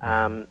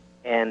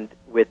 and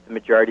with the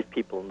majority of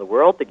people in the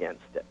world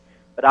against it.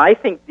 But I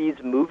think these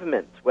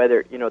movements,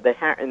 whether, in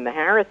the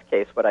Harris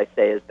case, what I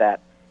say is that,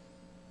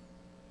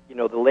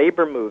 the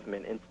labor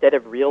movement, instead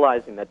of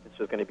realizing that this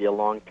was going to be a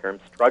long-term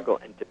struggle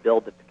and to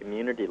build at the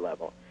community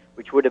level,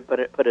 which would have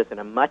put us in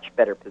a much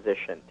better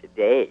position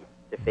today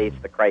to face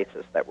the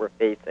crisis that we're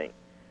facing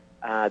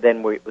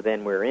than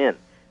we're in.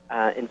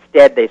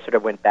 Instead, they sort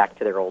of went back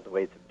to their old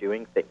ways of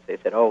doing things. They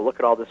said, oh, look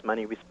at all this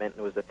money we spent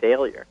and it was a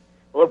failure.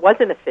 Well, it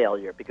wasn't a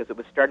failure because it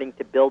was starting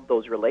to build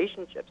those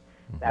relationships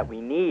that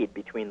we need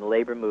between the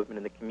labor movement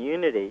and the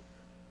community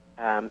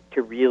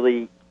to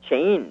really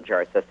change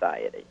our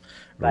society.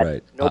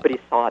 But nobody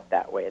saw it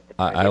that way at the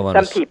time.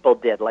 Some people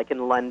did, like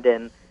in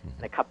London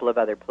and a couple of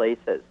other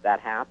places,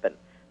 that happened.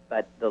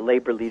 But the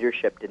labor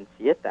leadership didn't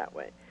see it that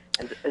way.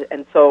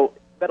 And so,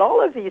 but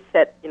all of these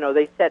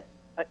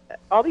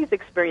all these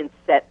experiences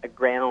set a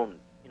ground.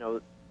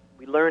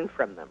 We learn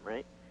from them,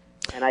 right?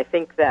 And I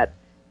think that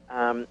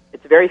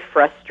it's very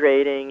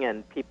frustrating,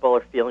 and people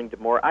are feeling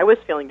I was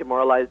feeling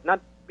demoralized, a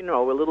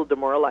little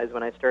demoralized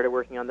when I started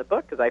working on the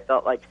book, because I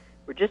felt like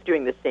we're just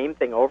doing the same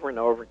thing over and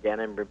over again,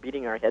 and we're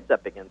beating our heads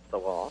up against the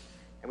wall,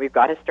 and we've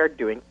got to start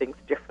doing things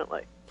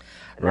differently.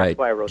 And right. That's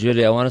why I wrote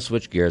Judy, I want to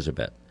switch gears a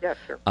bit. Yeah,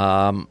 sure.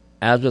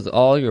 As with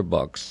all your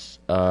books,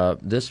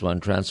 this one,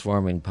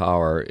 Transforming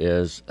Power,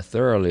 is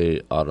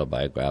thoroughly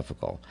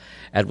autobiographical.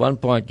 At one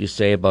point you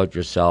say about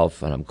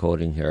yourself, and I'm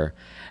quoting here,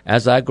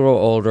 "As I grow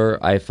older,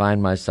 I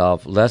find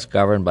myself less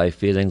governed by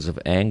feelings of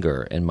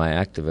anger in my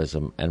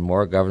activism and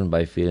more governed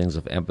by feelings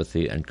of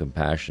empathy and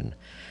compassion."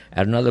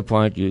 At another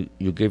point,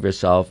 you give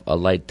yourself a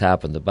light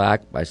tap on the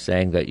back by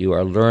saying that you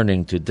are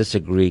learning to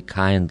disagree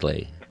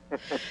kindly.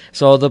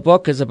 So the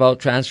book is about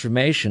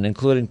transformation,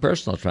 including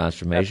personal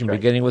transformation,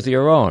 beginning with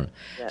your own.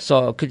 Yes.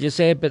 So could you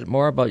say a bit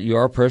more about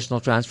your personal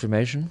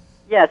transformation?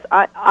 Yes,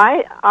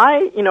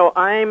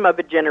 I'm of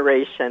a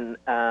generation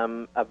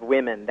of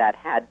women that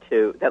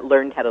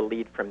learned how to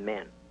lead from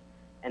men,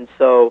 and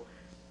so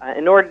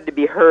in order to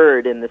be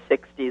heard in the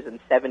 60s and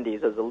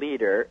 70s as a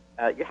leader,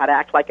 you had to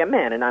act like a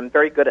man, and I'm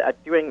very good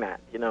at doing that.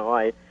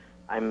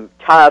 I'm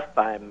tough,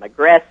 I'm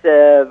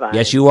aggressive.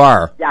 Yes, you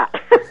are. Yeah,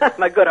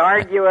 I'm a good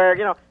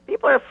arguer.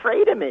 People are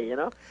afraid of me,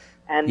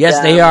 And yes,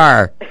 they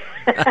are.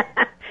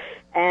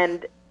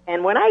 And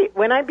when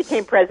I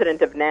became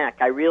president of NAC,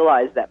 I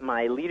realized that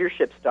my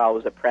leadership style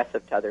was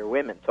oppressive to other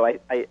women. So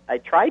I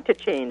tried to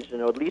change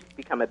and at least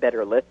become a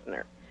better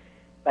listener.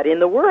 But in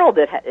the world,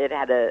 it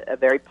had a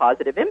very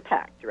positive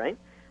impact, right?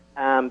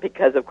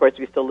 Because, of course,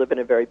 we still live in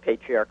a very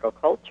patriarchal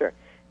culture.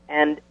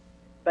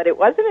 But it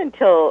wasn't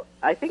until,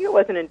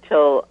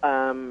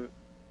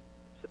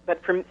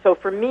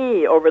 for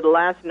me, over the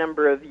last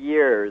number of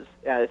years,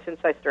 since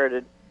I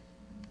started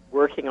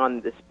working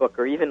on this book,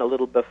 or even a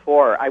little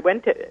before, I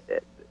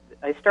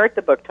start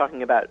the book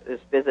talking about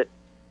this visit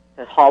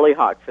to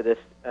Hollyhock for this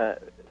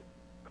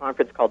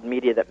conference called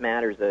Media That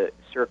Matters, a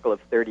circle of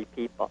 30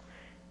 people,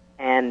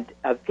 and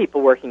of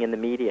people working in the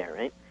media,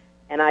 right?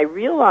 And I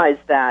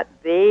realized that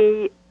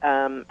they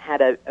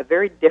had a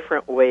very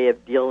different way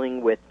of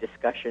dealing with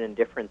discussion and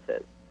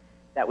differences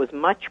that was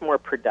much more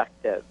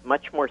productive,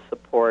 much more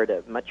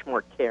supportive, much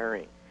more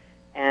caring,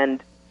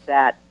 and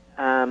that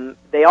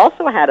they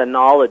also had a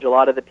knowledge, a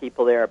lot of the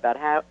people there, about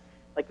how,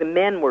 like, the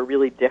men were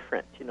really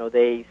different.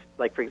 They,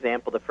 like, for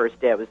example, the first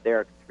day I was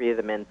there, 3 of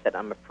the men said,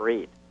 "I'm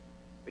afraid,"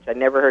 which I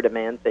never heard a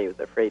man say he was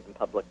afraid in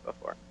public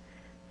before.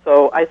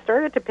 So I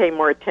started to pay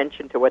more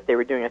attention to what they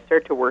were doing. I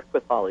started to work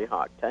with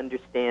Hollyhock to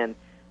understand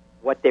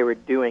what they were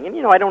doing.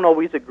 And, I don't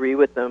always agree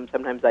with them.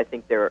 Sometimes I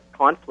think they're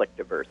conflict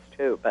averse,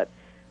 too. But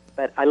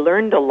I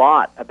learned a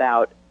lot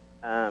about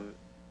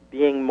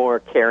being more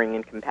caring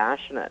and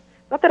compassionate.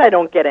 Not that I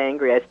don't get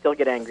angry. I still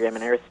get angry. I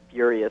mean, I was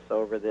furious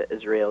over the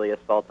Israeli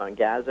assault on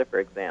Gaza, for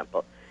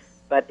example.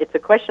 But it's a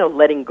question of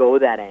letting go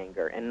of that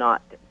anger and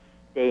not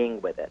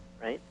staying with it,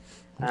 right?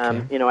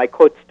 Okay. I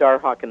quote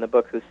Starhawk in the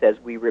book, who says,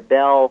 "We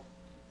rebel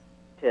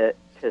to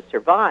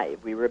survive.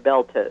 We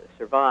rebel to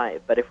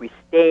survive. But if we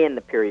stay in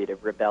the period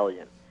of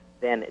rebellion,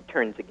 then it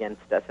turns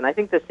against us." And I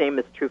think the same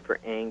is true for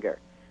anger.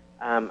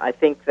 I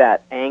think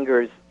that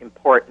anger is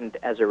important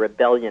as a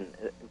rebellion,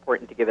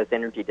 important to give us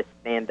energy to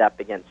stand up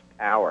against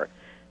power.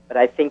 But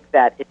I think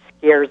that it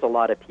scares a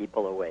lot of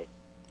people away.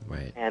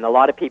 Right. And a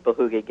lot of people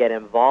who get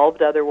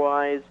involved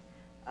otherwise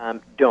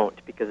don't,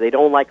 because they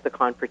don't like the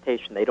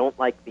confrontation. They don't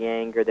like the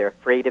anger. They're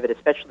afraid of it,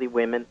 especially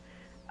women.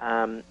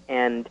 And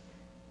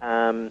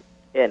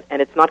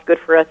it's not good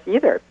for us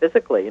either,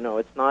 physically.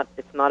 It's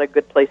not a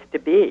good place to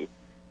be.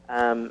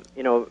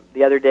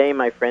 The other day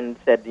my friend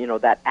said,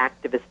 that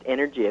activist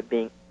energy of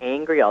being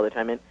angry all the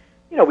time, and,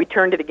 we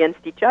turned it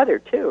against each other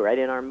too, right,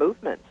 in our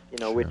movements,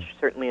 Sure. Which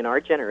certainly in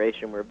our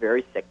generation we're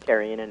very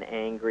sectarian and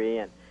angry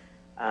and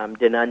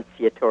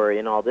denunciatory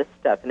and all this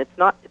stuff. And it's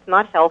not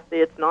healthy,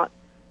 it's not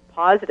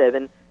positive.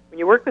 And when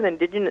you work with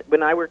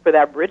when I work with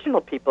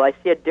Aboriginal people, I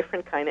see a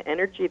different kind of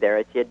energy there.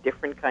 I see a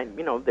different kind,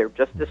 they're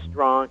just as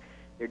strong,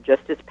 they're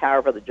just as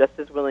powerful, they're just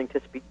as willing to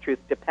speak truth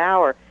to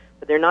power,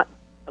 but they're not,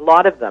 a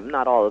lot of them,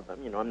 not all of them,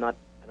 I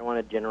don't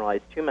want to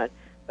generalize too much,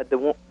 but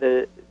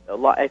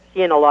I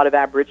see in a lot of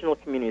Aboriginal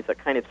communities a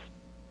kind of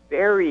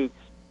very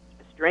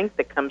strength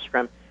that comes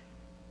from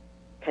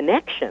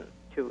connection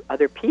to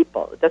other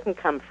people. It doesn't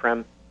come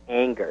from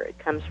anger. It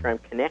comes from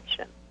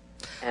connection,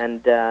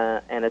 and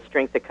a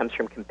strength that comes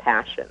from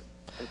compassion.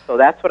 And so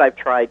that's what I've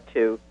tried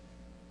to.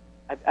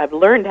 I've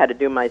learned how to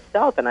do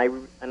myself, and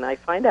I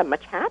find I'm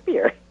much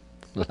happier.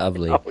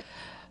 Lovely.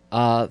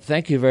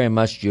 Thank you very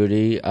much,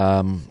 Judy.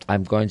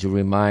 I'm going to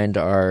remind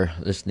our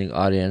listening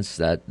audience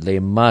that they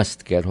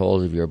must get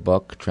hold of your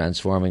book,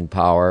 Transforming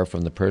Power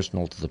from the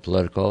Personal to the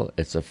Political.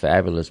 It's a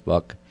fabulous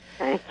book.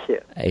 Thank you.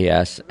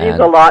 Yes. It means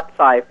a lot,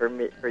 Cy, for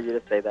you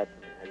to say that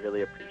to me. I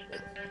really appreciate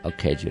it.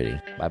 Okay,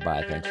 Judy.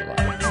 Bye-bye. Thanks a lot.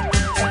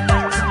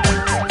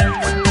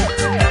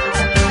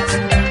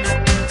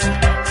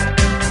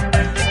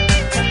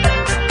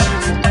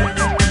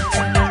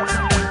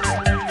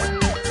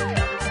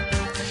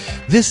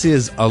 This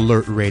is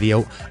Alert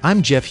Radio.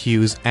 I'm Jeff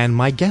Hughes, and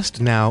my guest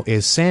now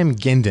is Sam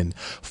Guindon,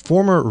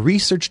 former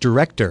research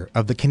director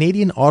of the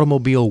Canadian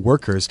Automobile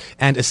Workers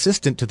and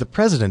assistant to the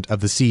president of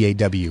the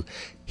CAW.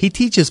 He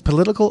teaches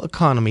political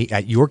economy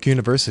at York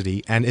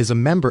University and is a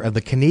member of the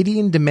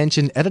Canadian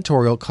Dimension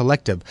Editorial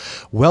Collective.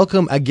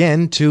 Welcome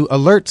again to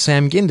Alert,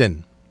 Sam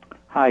Guindon.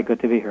 Hi, good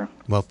to be here.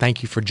 Well,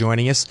 thank you for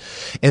joining us.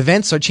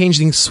 Events are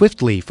changing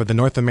swiftly for the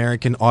North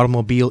American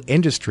automobile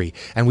industry,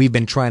 and we've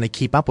been trying to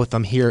keep up with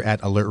them here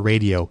at Alert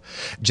Radio.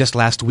 Just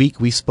last week,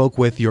 we spoke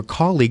with your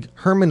colleague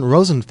Herman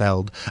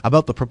Rosenfeld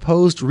about the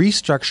proposed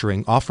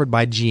restructuring offered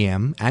by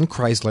GM and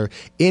Chrysler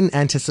in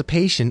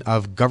anticipation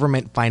of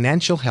government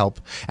financial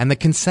help and the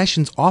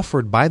concessions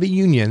offered by the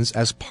unions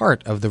as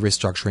part of the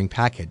restructuring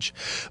package.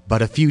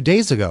 But a few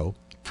days ago,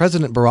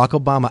 President Barack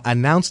Obama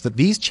announced that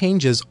these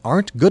changes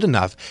aren't good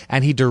enough,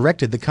 and he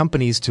directed the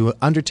companies to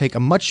undertake a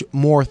much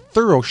more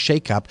thorough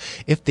shakeup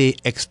if they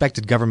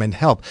expected government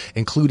help,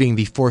 including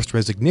the forced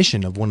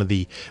resignation of one of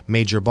the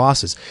major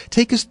bosses.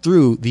 Take us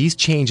through these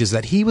changes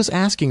that he was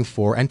asking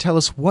for and tell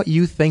us what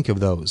you think of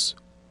those.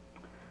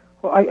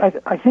 Well,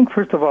 I think,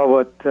 first of all,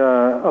 what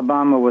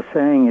Obama was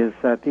saying is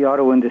that the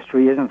auto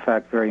industry is, in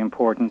fact, very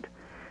important,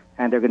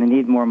 and they're going to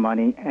need more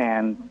money,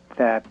 and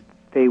that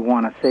they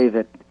want to save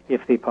it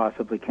if they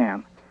possibly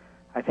can.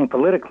 I think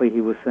politically he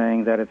was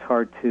saying that it's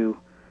hard to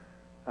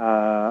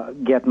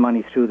get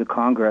money through the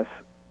Congress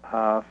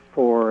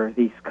for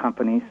these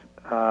companies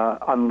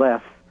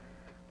unless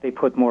they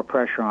put more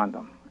pressure on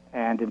them.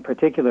 And in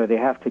particular, they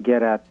have to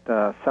get at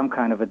some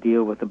kind of a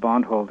deal with the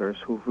bondholders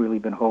who've really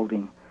been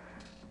holding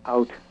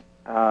out.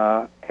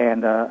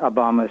 And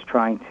Obama is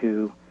trying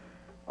to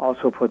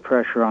also put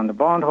pressure on the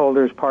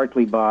bondholders,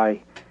 partly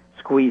by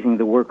squeezing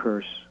the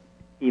workers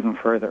even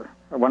further.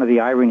 One of the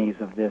ironies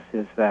of this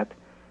is that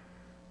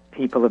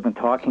people have been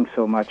talking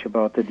so much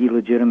about the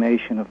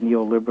delegitimation of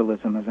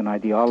neoliberalism as an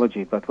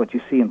ideology, but what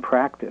you see in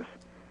practice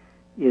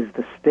is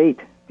the state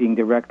being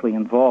directly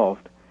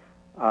involved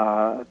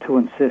to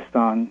insist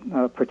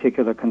on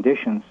particular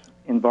conditions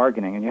in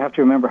bargaining. And you have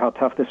to remember how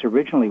tough this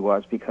originally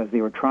was, because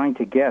they were trying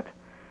to get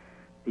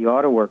the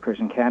auto workers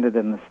in Canada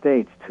and the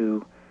States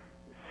to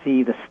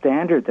see the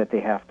standard that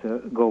they have to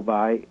go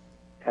by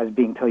as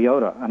being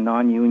Toyota, a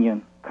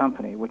non-union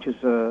company, which is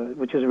a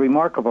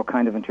remarkable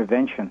kind of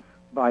intervention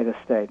by the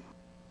state.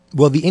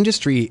 Well, the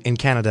industry in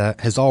Canada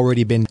has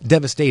already been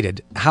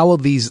devastated. How will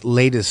these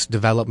latest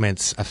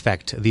developments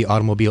affect the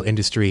automobile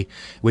industry,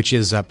 which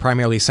is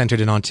primarily centered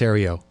in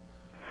Ontario?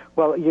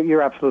 Well,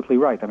 you're absolutely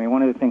right. I mean,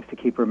 one of the things to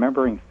keep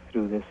remembering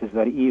through this is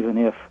that even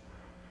if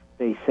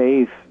they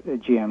save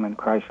GM and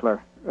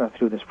Chrysler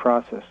through this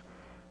process,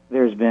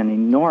 there's been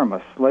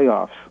enormous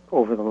layoffs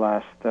over the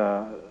last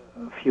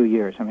few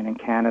years. I mean, in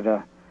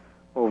Canada,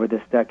 over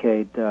this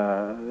decade,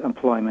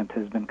 employment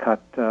has been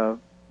cut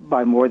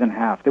by more than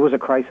half. There was a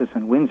crisis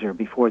in Windsor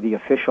before the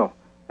official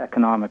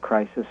economic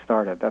crisis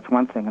started. That's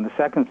one thing. And the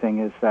second thing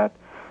is that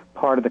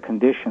part of the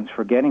conditions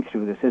for getting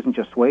through this isn't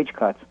just wage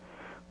cuts,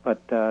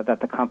 but that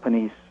the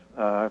companies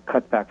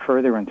cut back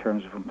further in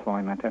terms of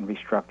employment and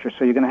restructure.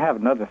 So you're going to have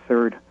another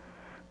third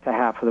to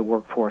half of the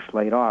workforce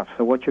laid off.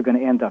 So what you're going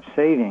to end up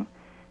saving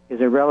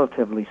is a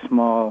relatively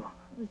small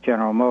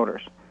General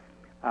Motors.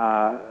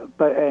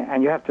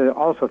 And you have to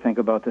also think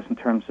about this in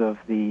terms of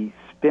the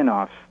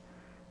spin-offs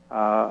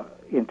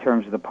in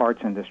terms of the parts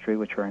industry,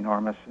 which are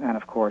enormous, and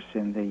of course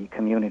in the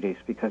communities,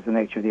 because the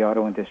nature of the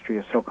auto industry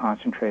is so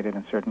concentrated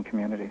in certain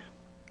communities.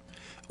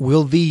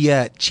 Will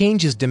the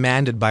changes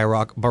demanded by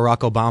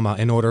Barack Obama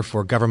in order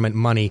for government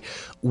money,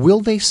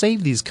 will they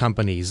save these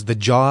companies, the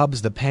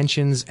jobs, the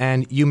pensions?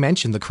 And you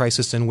mentioned the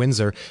crisis in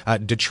Windsor.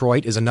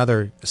 Detroit is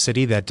another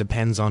city that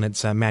depends on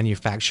its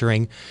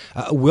manufacturing.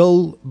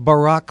 Will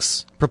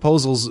Barack's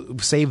proposals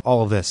save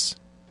all of this?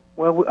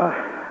 Well,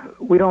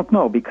 we don't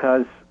know,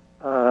 because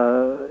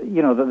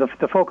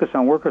the focus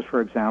on workers,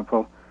 for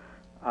example,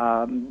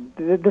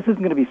 this isn't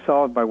going to be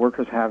solved by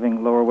workers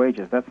having lower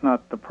wages. That's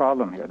not the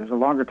problem here. There's a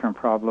longer-term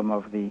problem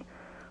of the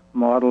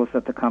models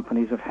that the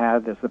companies have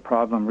had. There's the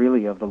problem,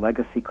 really, of the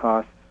legacy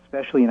costs,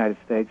 especially in the United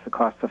States, the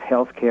costs of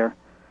health care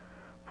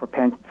for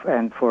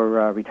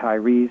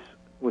retirees,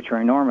 which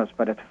are enormous,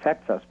 but it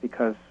affects us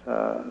because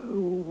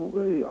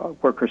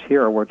workers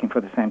here are working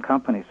for the same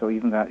company. So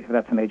even if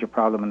that's a major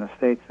problem in the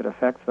States, it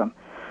affects them.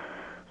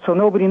 So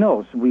nobody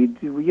knows. We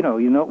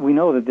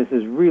know that this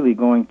is really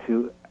going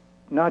to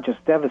not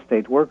just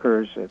devastate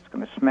workers, it's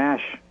going to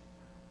smash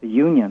the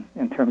union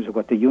in terms of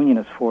what the union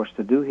is forced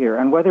to do here.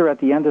 And whether at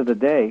the end of the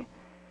day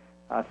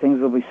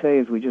things will be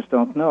saved, we just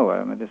don't know.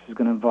 I mean, this is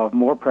going to involve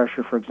more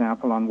pressure, for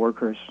example, on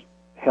workers'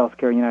 health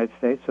care in the United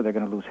States, so they're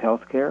going to lose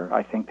health care.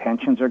 I think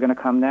pensions are going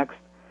to come next.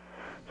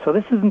 So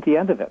this isn't the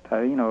end of it.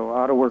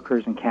 Auto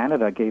workers in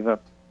Canada gave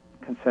up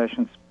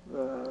concessions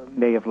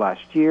May of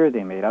last year.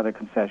 They made other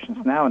concessions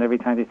now, and every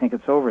time they think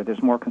it's over,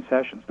 there's more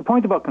concessions. The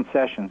point about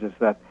concessions is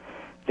that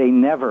they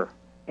never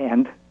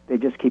end. They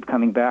just keep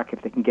coming back.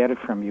 If they can get it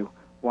from you,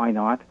 why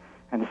not?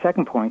 And the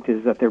second point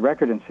is that their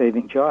record in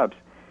saving jobs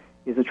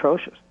is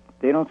atrocious.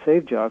 They don't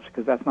save jobs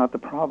because that's not the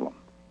problem.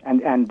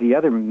 And the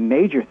other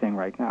major thing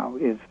right now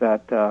is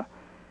that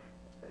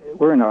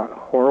we're in a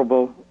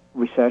horrible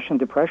recession,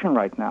 depression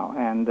right now,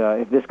 and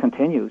if this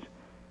continues,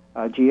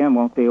 GM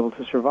won't be able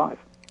to survive.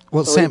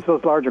 Well, so Sam, it's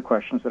those larger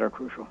questions that are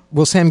crucial.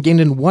 Well, Sam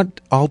Guindon,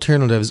 what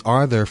alternatives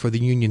are there for the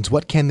unions?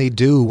 What can they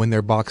do when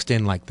they're boxed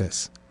in like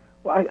this?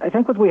 Well, I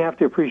think what we have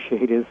to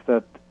appreciate is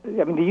that,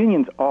 the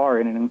unions are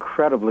in an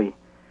incredibly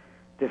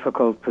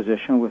difficult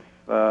position with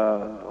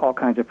all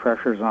kinds of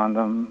pressures on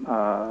them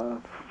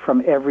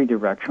from every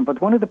direction. But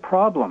one of the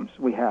problems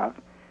we have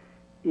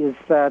is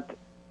that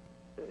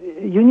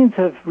unions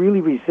have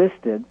really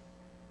resisted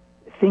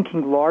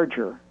thinking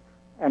larger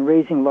and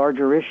raising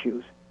larger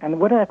issues. And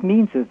what that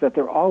means is that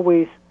they're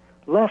always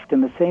left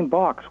in the same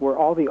box where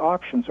all the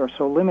options are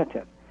so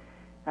limited.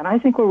 And I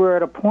think we're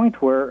at a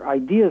point where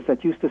ideas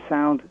that used to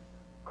sound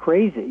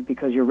crazy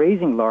because you're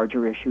raising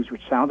larger issues,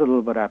 which sound a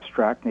little bit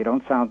abstract, and they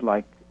don't sound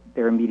like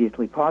they're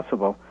immediately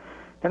possible,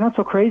 they're not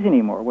so crazy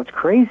anymore. What's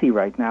crazy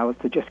right now is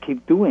to just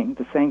keep doing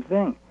the same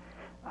thing.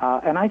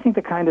 And I think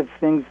the kind of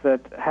things that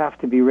have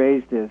to be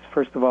raised is,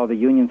 first of all, the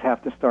unions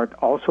have to start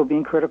also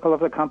being critical of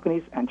the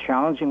companies and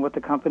challenging what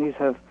the companies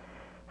have,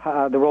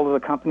 the role of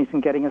the companies in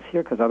getting us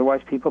here, because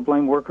otherwise people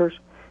blame workers.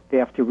 They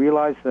have to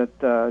realize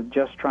that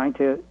just trying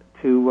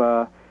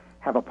to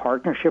have a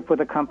partnership with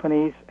the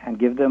companies and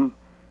give them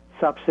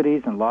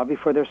subsidies and lobby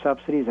for their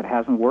subsidies, it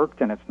hasn't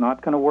worked and it's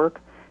not going to work.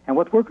 And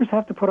what workers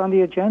have to put on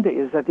the agenda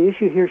is that the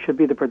issue here should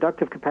be the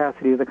productive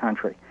capacity of the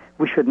country.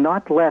 We should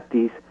not let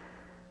these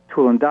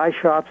tool and die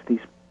shops,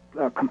 these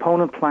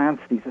component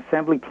plants, these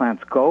assembly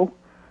plants go.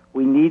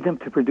 We need them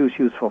to produce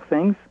useful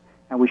things,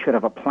 and we should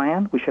have a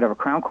plan. We should have a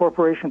Crown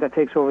Corporation that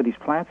takes over these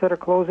plants that are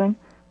closing.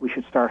 We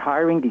should start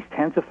hiring these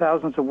tens of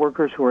thousands of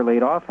workers who are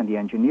laid off, and the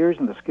engineers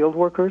and the skilled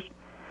workers.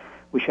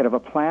 We should have a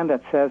plan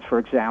that says, for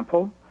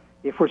example,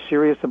 if we're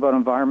serious about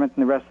environment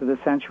in the rest of the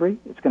century,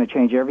 it's going to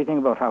change everything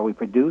about how we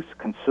produce,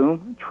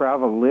 consume,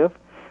 travel, live.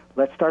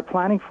 Let's start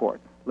planning for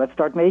it. Let's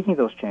start making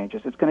those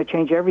changes. It's going to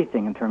change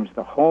everything in terms of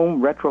the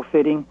home,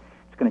 retrofitting.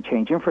 It's going to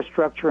change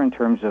infrastructure in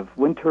terms of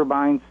wind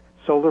turbines,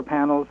 solar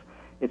panels.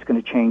 It's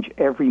going to change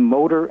every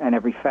motor and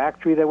every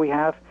factory that we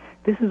have.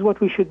 This is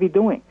what we should be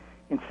doing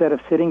instead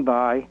of sitting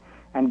by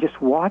and just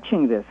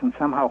watching this and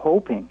somehow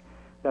hoping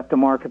that the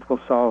market will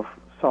solve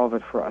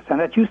it for us. And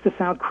that used to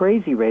sound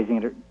crazy,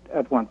 raising it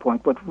at one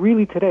point. But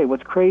really today,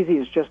 what's crazy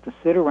is just to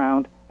sit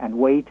around and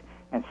wait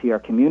and see our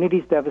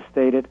communities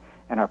devastated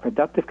and our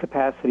productive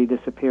capacity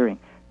disappearing.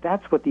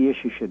 That's what the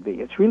issue should be.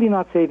 It's really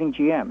not saving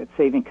GM. It's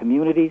saving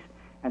communities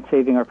and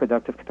saving our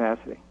productive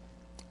capacity.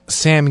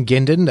 Sam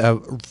Gindin, a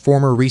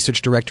former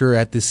research director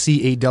at the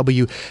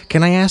CAW,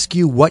 can I ask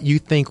you what you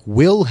think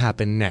will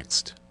happen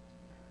next?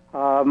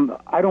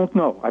 I don't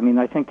know. I mean,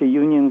 I think the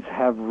unions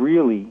have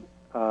really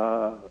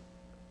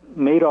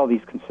made all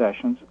these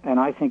concessions, and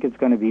I think it's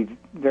going to be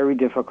very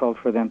difficult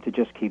for them to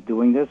just keep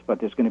doing this, but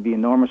there's going to be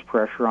enormous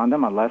pressure on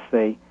them unless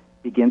they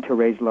begin to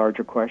raise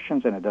larger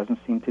questions, and it doesn't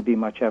seem to be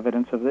much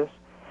evidence of this.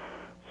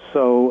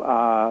 So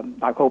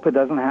I hope it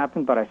doesn't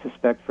happen, but I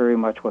suspect very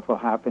much what will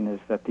happen is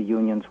that the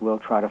unions will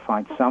try to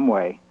find some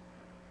way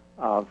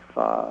of,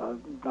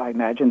 I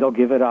imagine they'll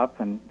give it up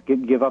and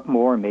give up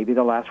more, and maybe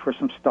they'll ask for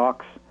some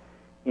stocks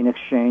in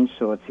exchange,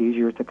 so it's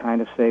easier to kind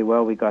of say,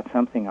 well, we got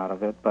something out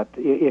of it. But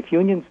if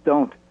unions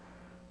don't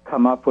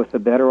come up with a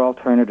better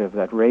alternative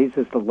that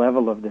raises the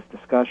level of this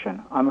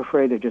discussion, I'm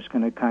afraid they're just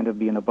going to kind of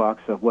be in a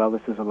box of, well,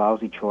 this is a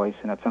lousy choice,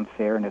 and it's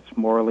unfair, and it's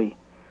morally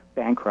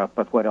bankrupt,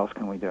 but what else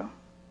can we do?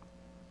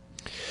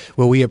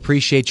 Well, we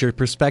appreciate your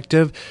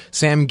perspective.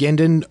 Sam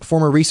Gindin,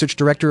 former research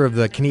director of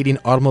the Canadian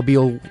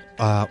Automobile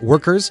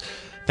Workers,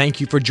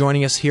 thank you for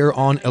joining us here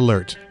on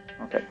Alert.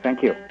 Okay,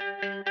 thank you.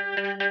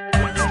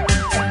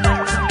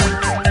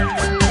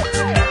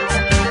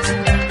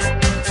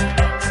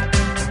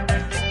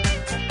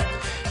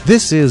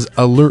 This is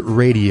Alert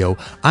Radio.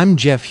 I'm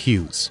Jeff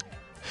Hughes.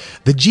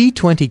 The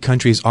G20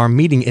 countries are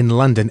meeting in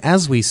London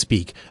as we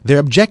speak. Their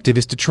objective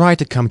is to try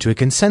to come to a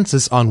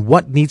consensus on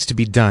what needs to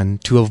be done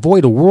to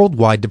avoid a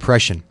worldwide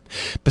depression.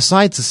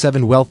 Besides the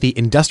 7 wealthy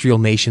industrial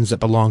nations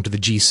that belong to the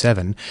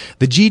G7,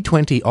 the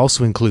G20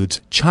 also includes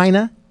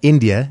China,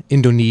 India,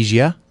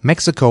 Indonesia,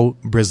 Mexico,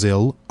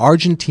 Brazil,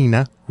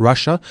 Argentina,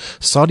 Russia,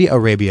 Saudi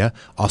Arabia,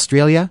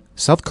 Australia,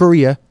 South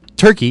Korea,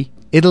 Turkey,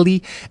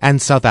 Italy,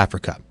 and South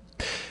Africa.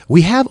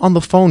 We have on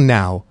the phone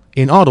now,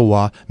 in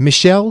Ottawa,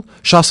 Michel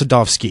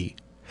Chossudovsky,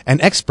 an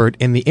expert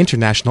in the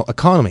international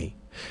economy.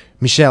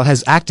 Michel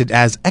has acted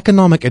as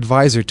economic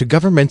advisor to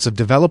governments of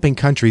developing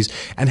countries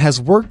and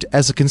has worked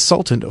as a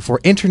consultant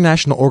for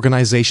international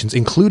organizations,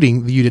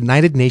 including the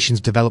United Nations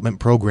Development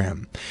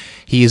Program.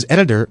 He is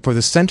editor for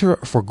the Center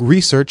for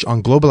Research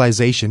on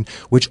Globalization,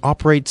 which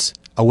operates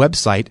a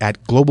website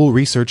at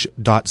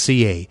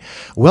globalresearch.ca.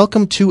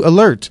 Welcome to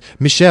Alert,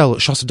 Michel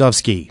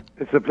Chossudovsky.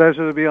 It's a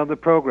pleasure to be on the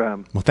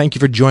program. Well, thank you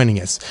for joining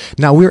us.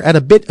 Now, we're at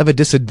a bit of a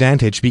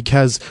disadvantage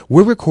because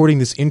we're recording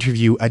this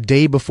interview a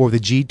day before the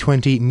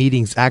G20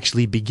 meetings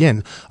actually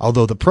begin,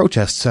 although the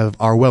protests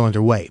are well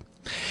underway.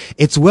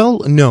 It's well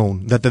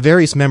known that the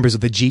various members of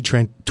the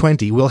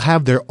G20 will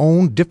have their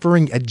own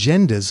differing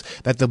agendas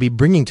that they'll be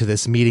bringing to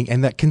this meeting,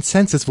 and that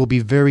consensus will be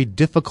very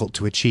difficult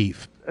to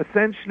achieve.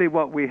 Essentially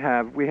what we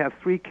have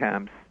 3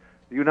 camps: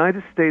 the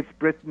United States,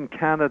 Britain,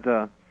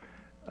 Canada,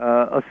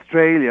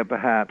 Australia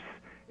perhaps.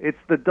 It's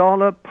the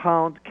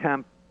dollar-pound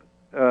camp,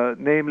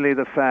 namely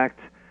the fact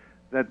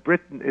that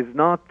Britain is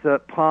not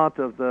part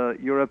of the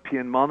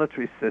European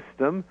monetary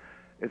system.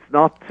 It's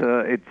not.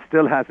 It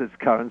still has its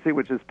currency,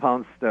 which is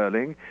pound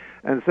sterling,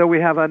 and so we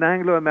have an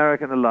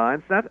Anglo-American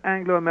alliance. That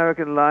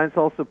Anglo-American alliance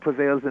also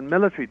prevails in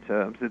military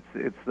terms.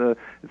 It's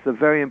a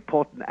very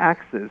important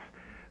axis.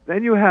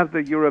 Then you have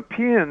the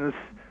Europeans,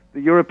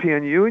 the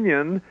European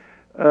Union,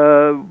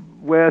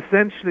 where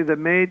essentially the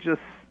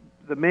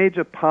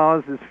major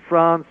powers is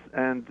France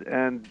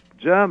and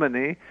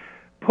Germany,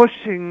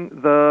 pushing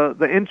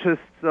the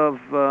interests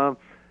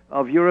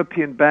of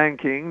European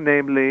banking,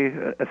 namely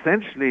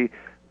essentially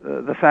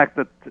the fact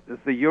that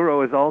the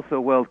euro is also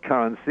world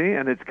currency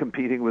and it's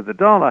competing with the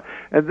dollar.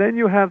 And then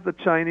you have the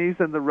Chinese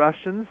and the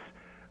Russians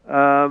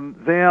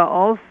They are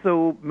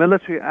also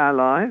military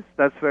allies.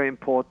 That's very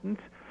important.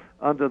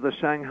 Under the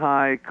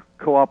Shanghai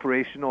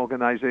Cooperation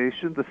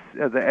Organization,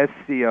 the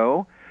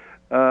SCO,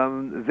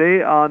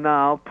 they are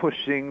now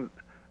pushing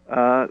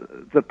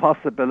the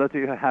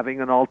possibility of having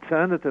an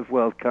alternative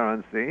world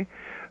currency,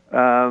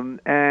 and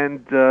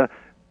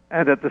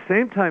at the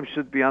same time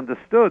should be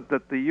understood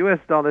that the U.S.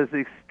 dollar is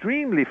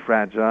extremely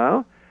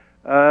fragile,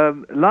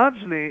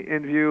 largely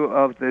in view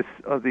of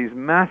these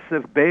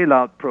massive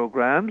bailout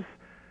programs,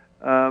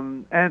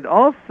 and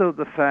also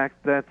the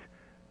fact that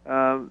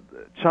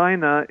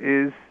China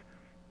is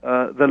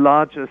the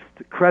largest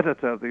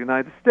creditor of the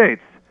United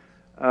States.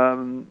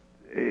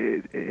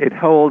 It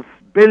holds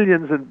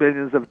billions and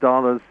billions of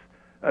dollars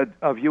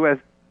of U.S.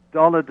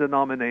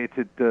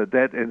 dollar-denominated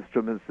debt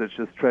instruments such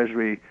as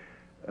treasury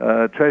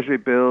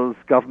bills,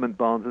 government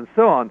bonds, and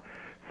so on.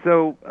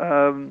 So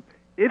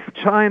if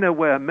China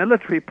were a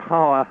military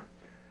power,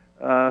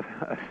 a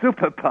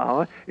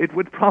superpower, it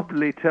would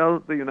probably tell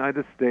the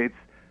United States,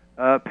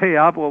 pay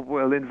up or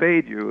we'll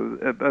invade you.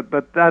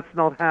 But that's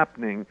not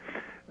happening.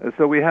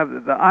 So we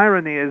have the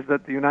irony is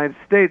that the United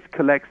States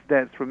collects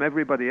debts from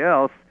everybody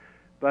else,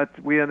 but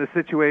we are in a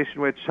situation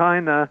where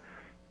China,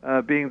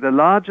 being the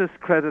largest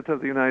creditor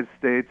of the United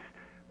States,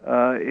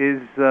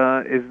 is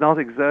not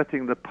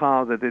exerting the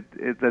power that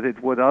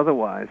it would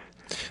otherwise.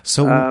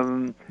 So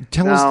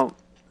tell us,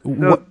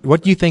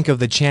 what do you think of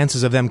the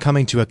chances of them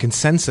coming to a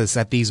consensus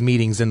at these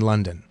meetings in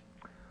London?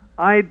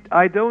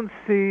 I don't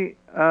see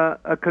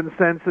a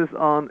consensus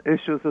on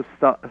issues of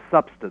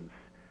substance.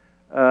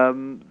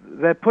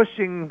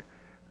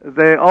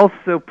 They're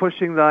also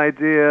pushing the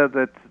idea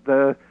that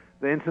the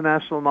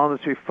International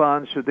Monetary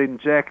Fund should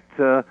inject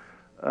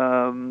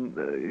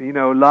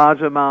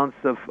large amounts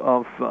of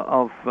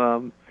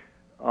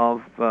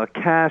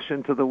cash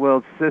into the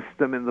world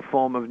system in the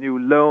form of new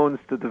loans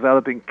to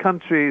developing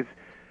countries,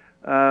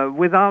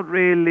 without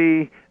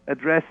really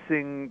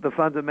addressing the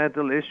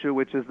fundamental issue,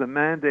 which is the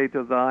mandate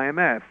of the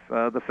IMF.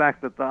 The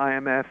fact that the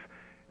IMF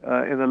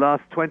in the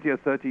last 20 or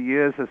 30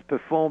 years has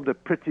performed a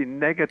pretty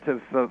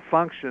negative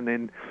function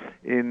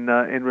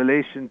in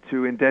relation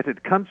to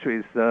indebted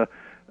countries.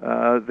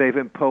 They've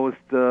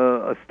imposed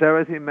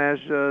austerity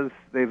measures.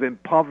 They've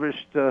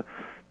impoverished the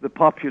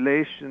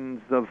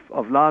populations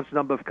of large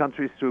number of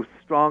countries through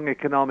strong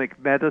economic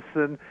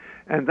medicine,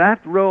 and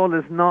that role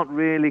is not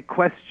really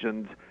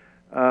questioned.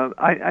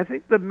 I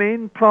think the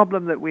main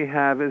problem that we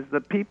have is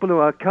that people who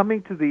are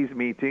coming to these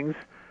meetings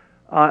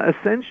are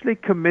essentially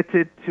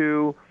committed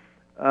to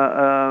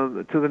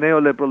the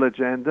neoliberal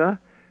agenda.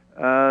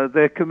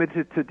 They're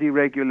committed to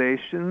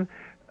deregulation.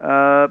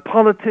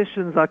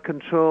 Politicians are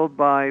controlled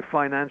by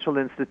financial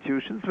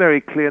institutions.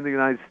 Very clear in the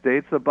United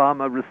States.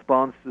 Obama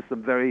responds to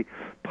some very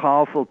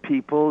powerful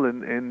people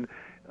in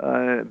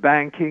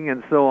banking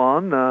and so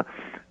on.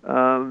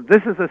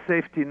 This is a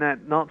safety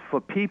net not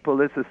for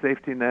people. It's a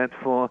safety net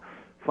for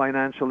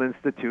financial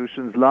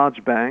institutions,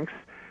 large banks.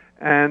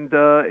 And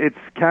it's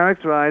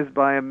characterized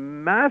by a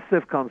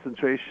massive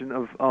concentration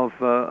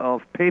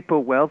of paper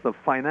wealth, of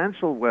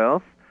financial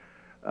wealth.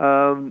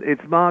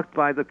 It's marked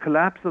by the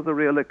collapse of the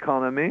real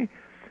economy,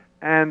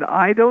 and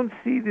I don't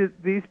see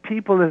these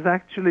people as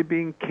actually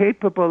being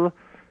capable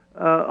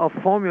of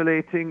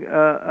formulating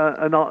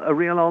a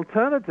real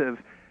alternative.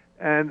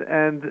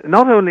 And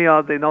not only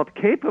are they not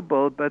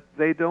capable, but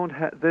they don't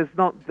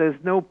there's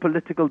no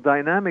political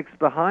dynamics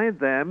behind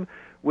them,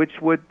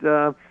 which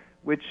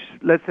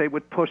let's say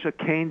would push a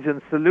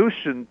Keynesian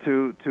solution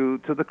to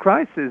the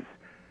crisis.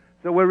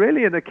 So we're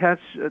really in a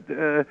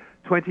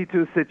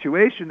catch-22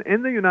 situation.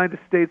 In the United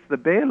States, the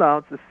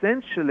bailouts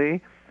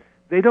essentially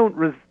they don't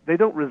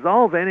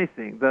resolve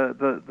anything.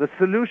 The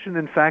solution,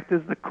 in fact,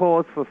 is the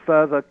cause for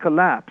further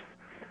collapse.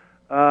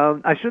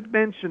 I should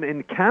mention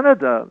in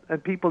Canada,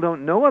 and people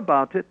don't know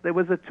about it, there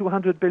was a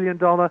 $200 billion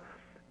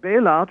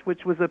bailout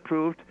which was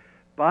approved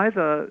by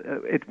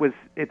it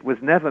was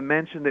never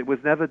mentioned, it was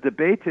never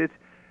debated.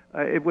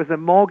 It was a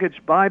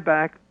mortgage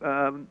buyback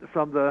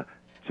from the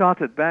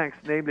chartered banks,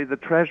 namely the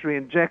Treasury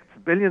injects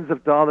billions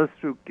of dollars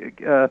through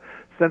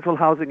central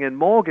housing and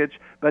mortgage,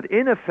 but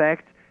in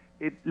effect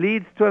it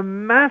leads to a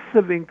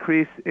massive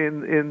increase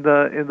in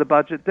the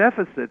budget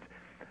deficit,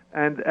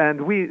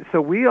 and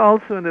we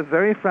also in a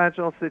very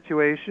fragile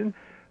situation.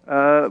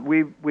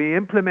 We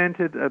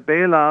implemented a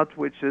bailout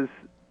which is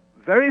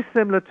very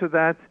similar to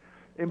that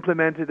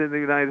implemented in the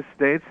United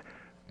States,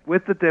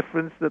 with the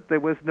difference that there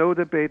was no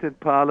debate in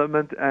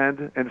Parliament,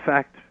 and in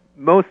fact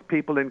most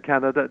people in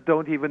Canada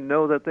don't even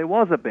know that there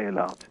was a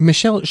bailout.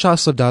 Michel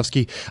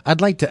Chossudovsky,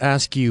 I'd like to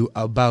ask you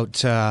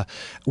about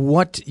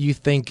what you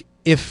think,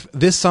 if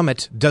this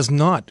summit does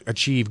not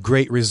achieve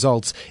great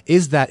results,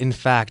 is that in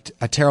fact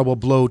a terrible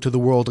blow to the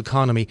world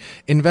economy?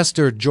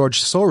 Investor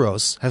George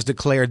Soros has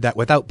declared that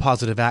without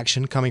positive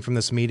action coming from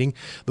this meeting,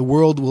 the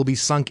world will be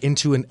sunk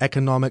into an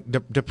economic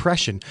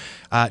depression.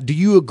 Do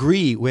you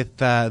agree with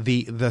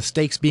the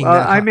stakes being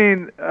that high? I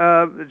mean,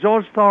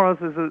 George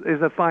Soros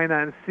is a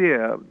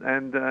financier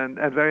and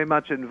very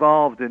much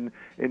involved in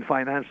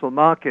financial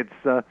markets.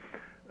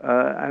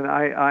 And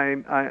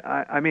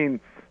I mean,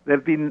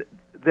 there've been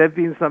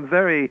some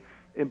very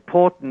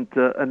important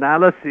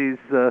analyses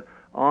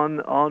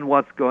on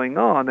what's going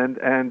on,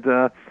 and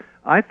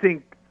I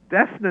think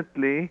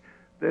definitely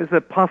there's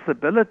a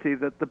possibility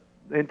that the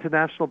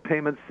international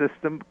payment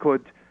system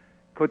could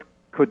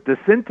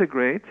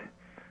disintegrate.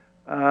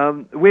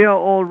 We are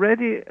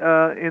already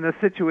in a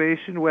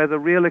situation where the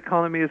real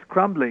economy is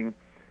crumbling,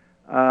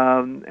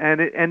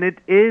 and it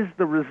is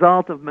the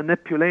result of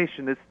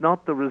manipulation. It's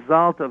not the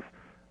result of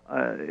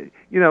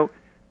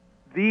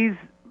these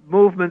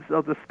movements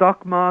of the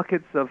stock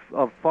markets, of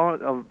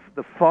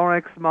the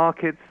forex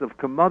markets, of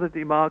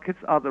commodity markets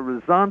are the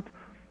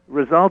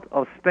result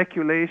of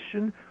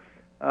speculation.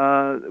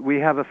 We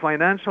have a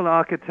financial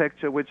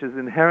architecture which is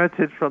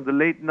inherited from the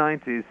late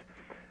 90s,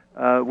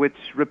 which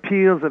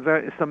repeals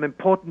some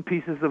important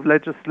pieces of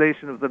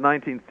legislation of the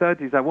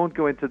 1930s. I won't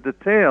go into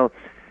detail.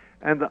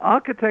 And the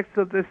architects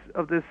of this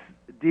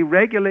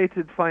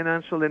deregulated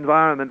financial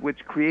environment,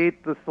 which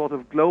create the sort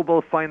of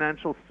global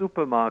financial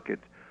supermarket.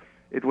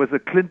 It was a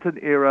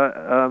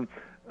Clinton-era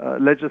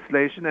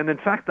legislation, and in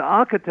fact, the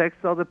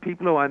architects are the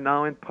people who are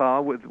now in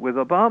power with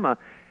Obama.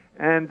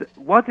 And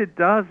what it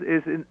does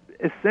is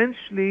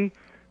essentially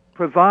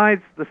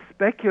provides the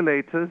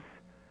speculators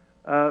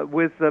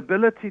with the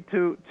ability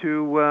to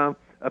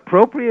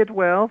appropriate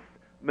wealth,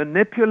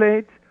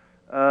 manipulate,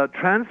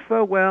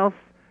 transfer wealth,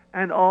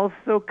 and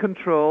also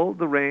control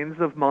the reins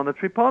of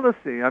monetary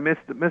policy.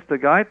 Mr.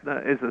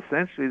 Geithner is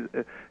essentially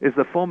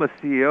the former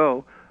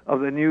CEO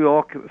of the New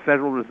York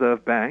Federal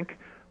Reserve Bank,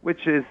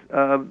 which is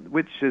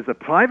a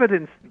private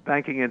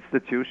banking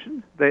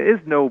institution. There is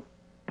no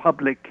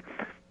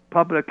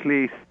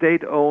publicly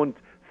state-owned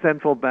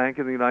central bank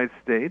in the United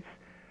States,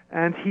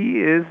 and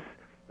he is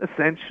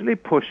essentially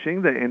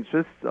pushing the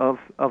interests of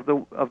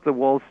the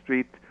Wall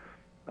Street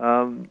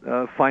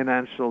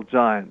financial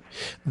giants.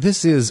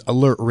 This is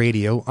Alert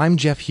Radio. I'm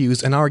Jeff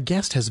Hughes, and our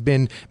guest has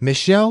been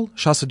Michel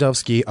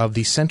Chossudovsky of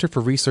the Center for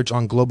Research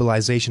on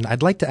Globalization.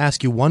 I'd like to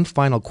ask you one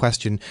final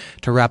question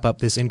to wrap up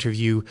this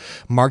interview,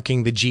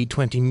 marking the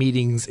G20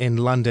 meetings in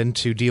London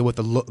to deal with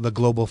the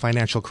global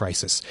financial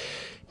crisis.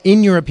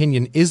 In your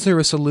opinion, is there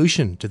a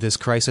solution to this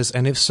crisis?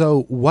 And if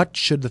so, what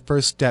should the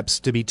first steps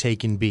to be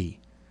taken be?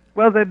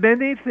 Well, there are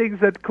many things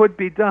that could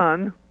be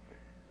done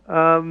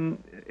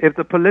if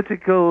the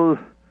political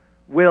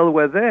will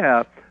were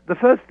there. The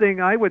first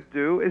thing I would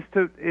do is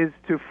to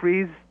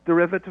freeze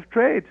derivative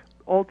trade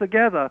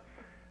altogether.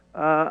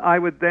 I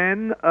would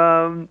then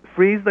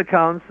freeze the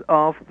accounts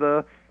of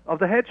the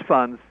hedge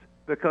funds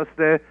because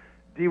they're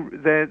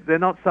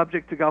not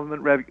subject to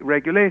government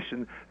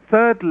regulation.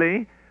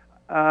 Thirdly,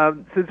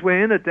 since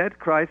we're in a debt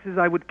crisis,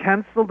 I would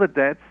cancel the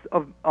debts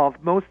of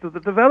most of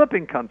the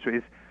developing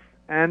countries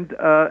and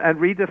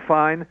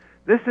redefine.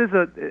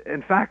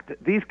 In fact,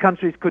 these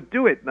countries could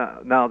do it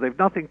now. They've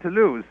nothing to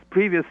lose.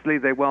 Previously,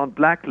 they were on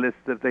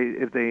blacklists if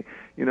they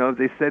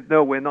said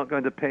no, we're not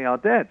going to pay our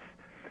debts.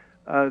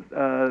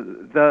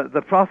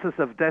 The process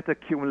of debt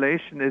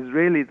accumulation is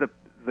really the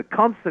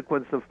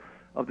consequence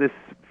of this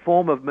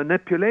form of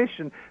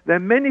manipulation. There are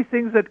many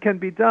things that can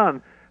be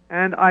done,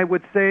 and I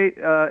would say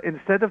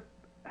instead of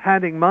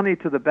handing money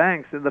to the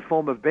banks in the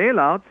form of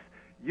bailouts,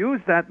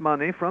 use that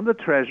money from the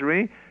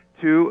Treasury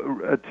to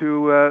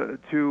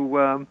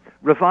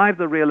revive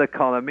the real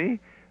economy.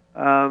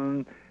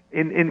 In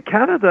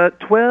Canada,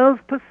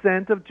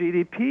 12% of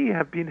GDP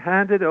have been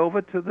handed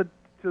over to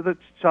the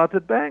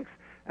chartered banks,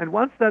 and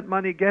once that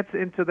money gets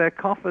into their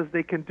coffers,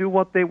 they can do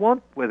what they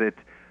want with it.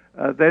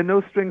 There are no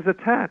strings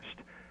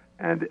attached,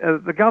 and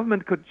the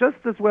government could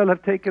just as well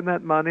have taken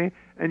that money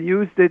and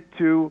used it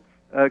to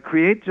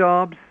create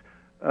jobs,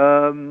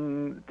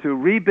 to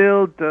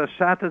rebuild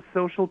shattered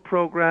social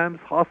programs,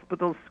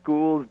 hospitals,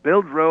 schools,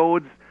 build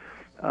roads,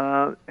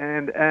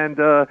 and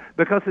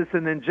because it's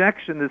an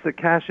injection, it's a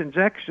cash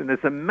injection,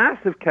 it's a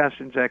massive cash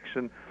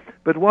injection.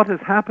 But what has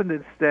happened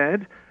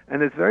instead,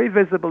 and it's very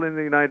visible in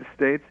the United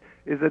States,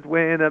 is that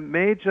we're in a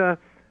major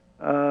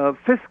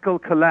fiscal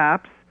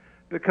collapse,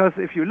 because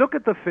if you look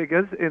at the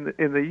figures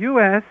in the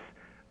U.S.,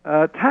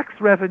 federal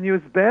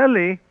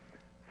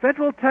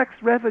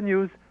tax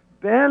revenues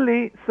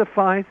barely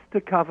suffice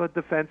to cover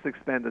defense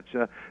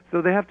expenditure.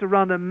 So they have to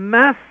run a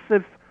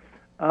massive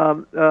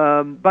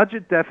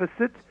budget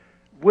deficit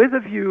with a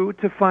view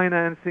to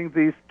financing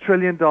these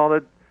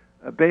trillion-dollar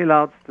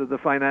bailouts to the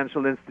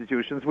financial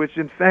institutions, which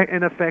in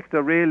effect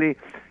are really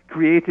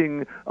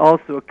creating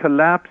also a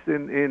collapse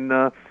in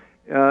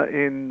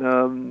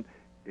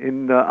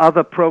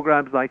other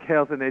programs like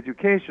health and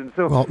education.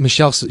 So, well,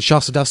 Michel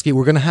Chossudovsky,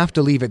 we're going to have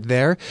to leave it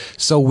there.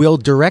 So we'll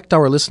direct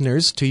our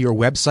listeners to your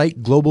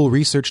website,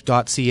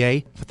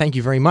 globalresearch.ca. Thank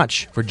you very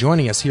much for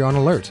joining us here on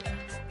Alert.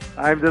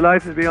 I'm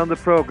delighted to be on the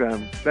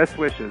program. Best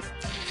wishes.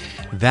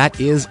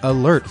 That is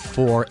Alert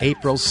for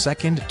April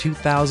 2nd,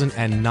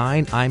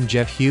 2009. I'm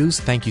Jeff Hughes.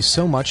 Thank you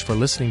so much for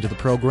listening to the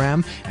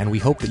program, and we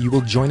hope that you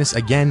will join us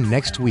again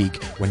next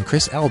week when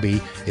Chris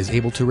Elby is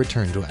able to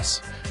return to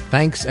us.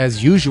 Thanks,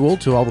 as usual,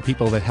 to all the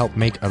people that helped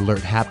make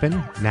Alert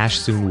happen. Nash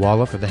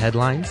Soonwalla for the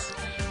headlines.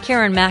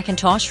 Karen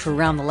McIntosh for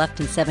Round the Left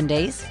in 7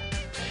 Days.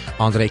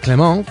 André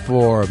Clement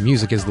for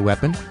Music is the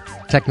Weapon.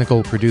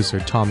 Technical producer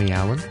Tommy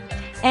Allen.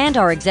 And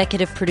our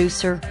executive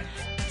producer,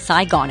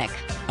 Cy Gonick.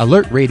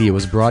 Alert Radio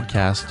is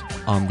broadcast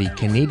on the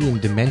Canadian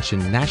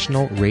Dimension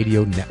National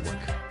Radio Network.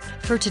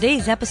 For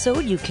today's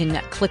episode, you can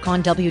click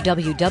on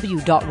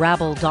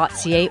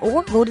www.rabble.ca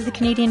or go to the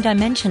Canadian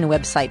Dimension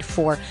website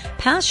for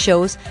past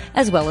shows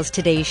as well as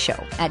today's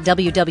show at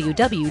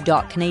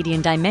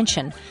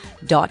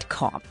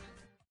www.canadiandimension.com.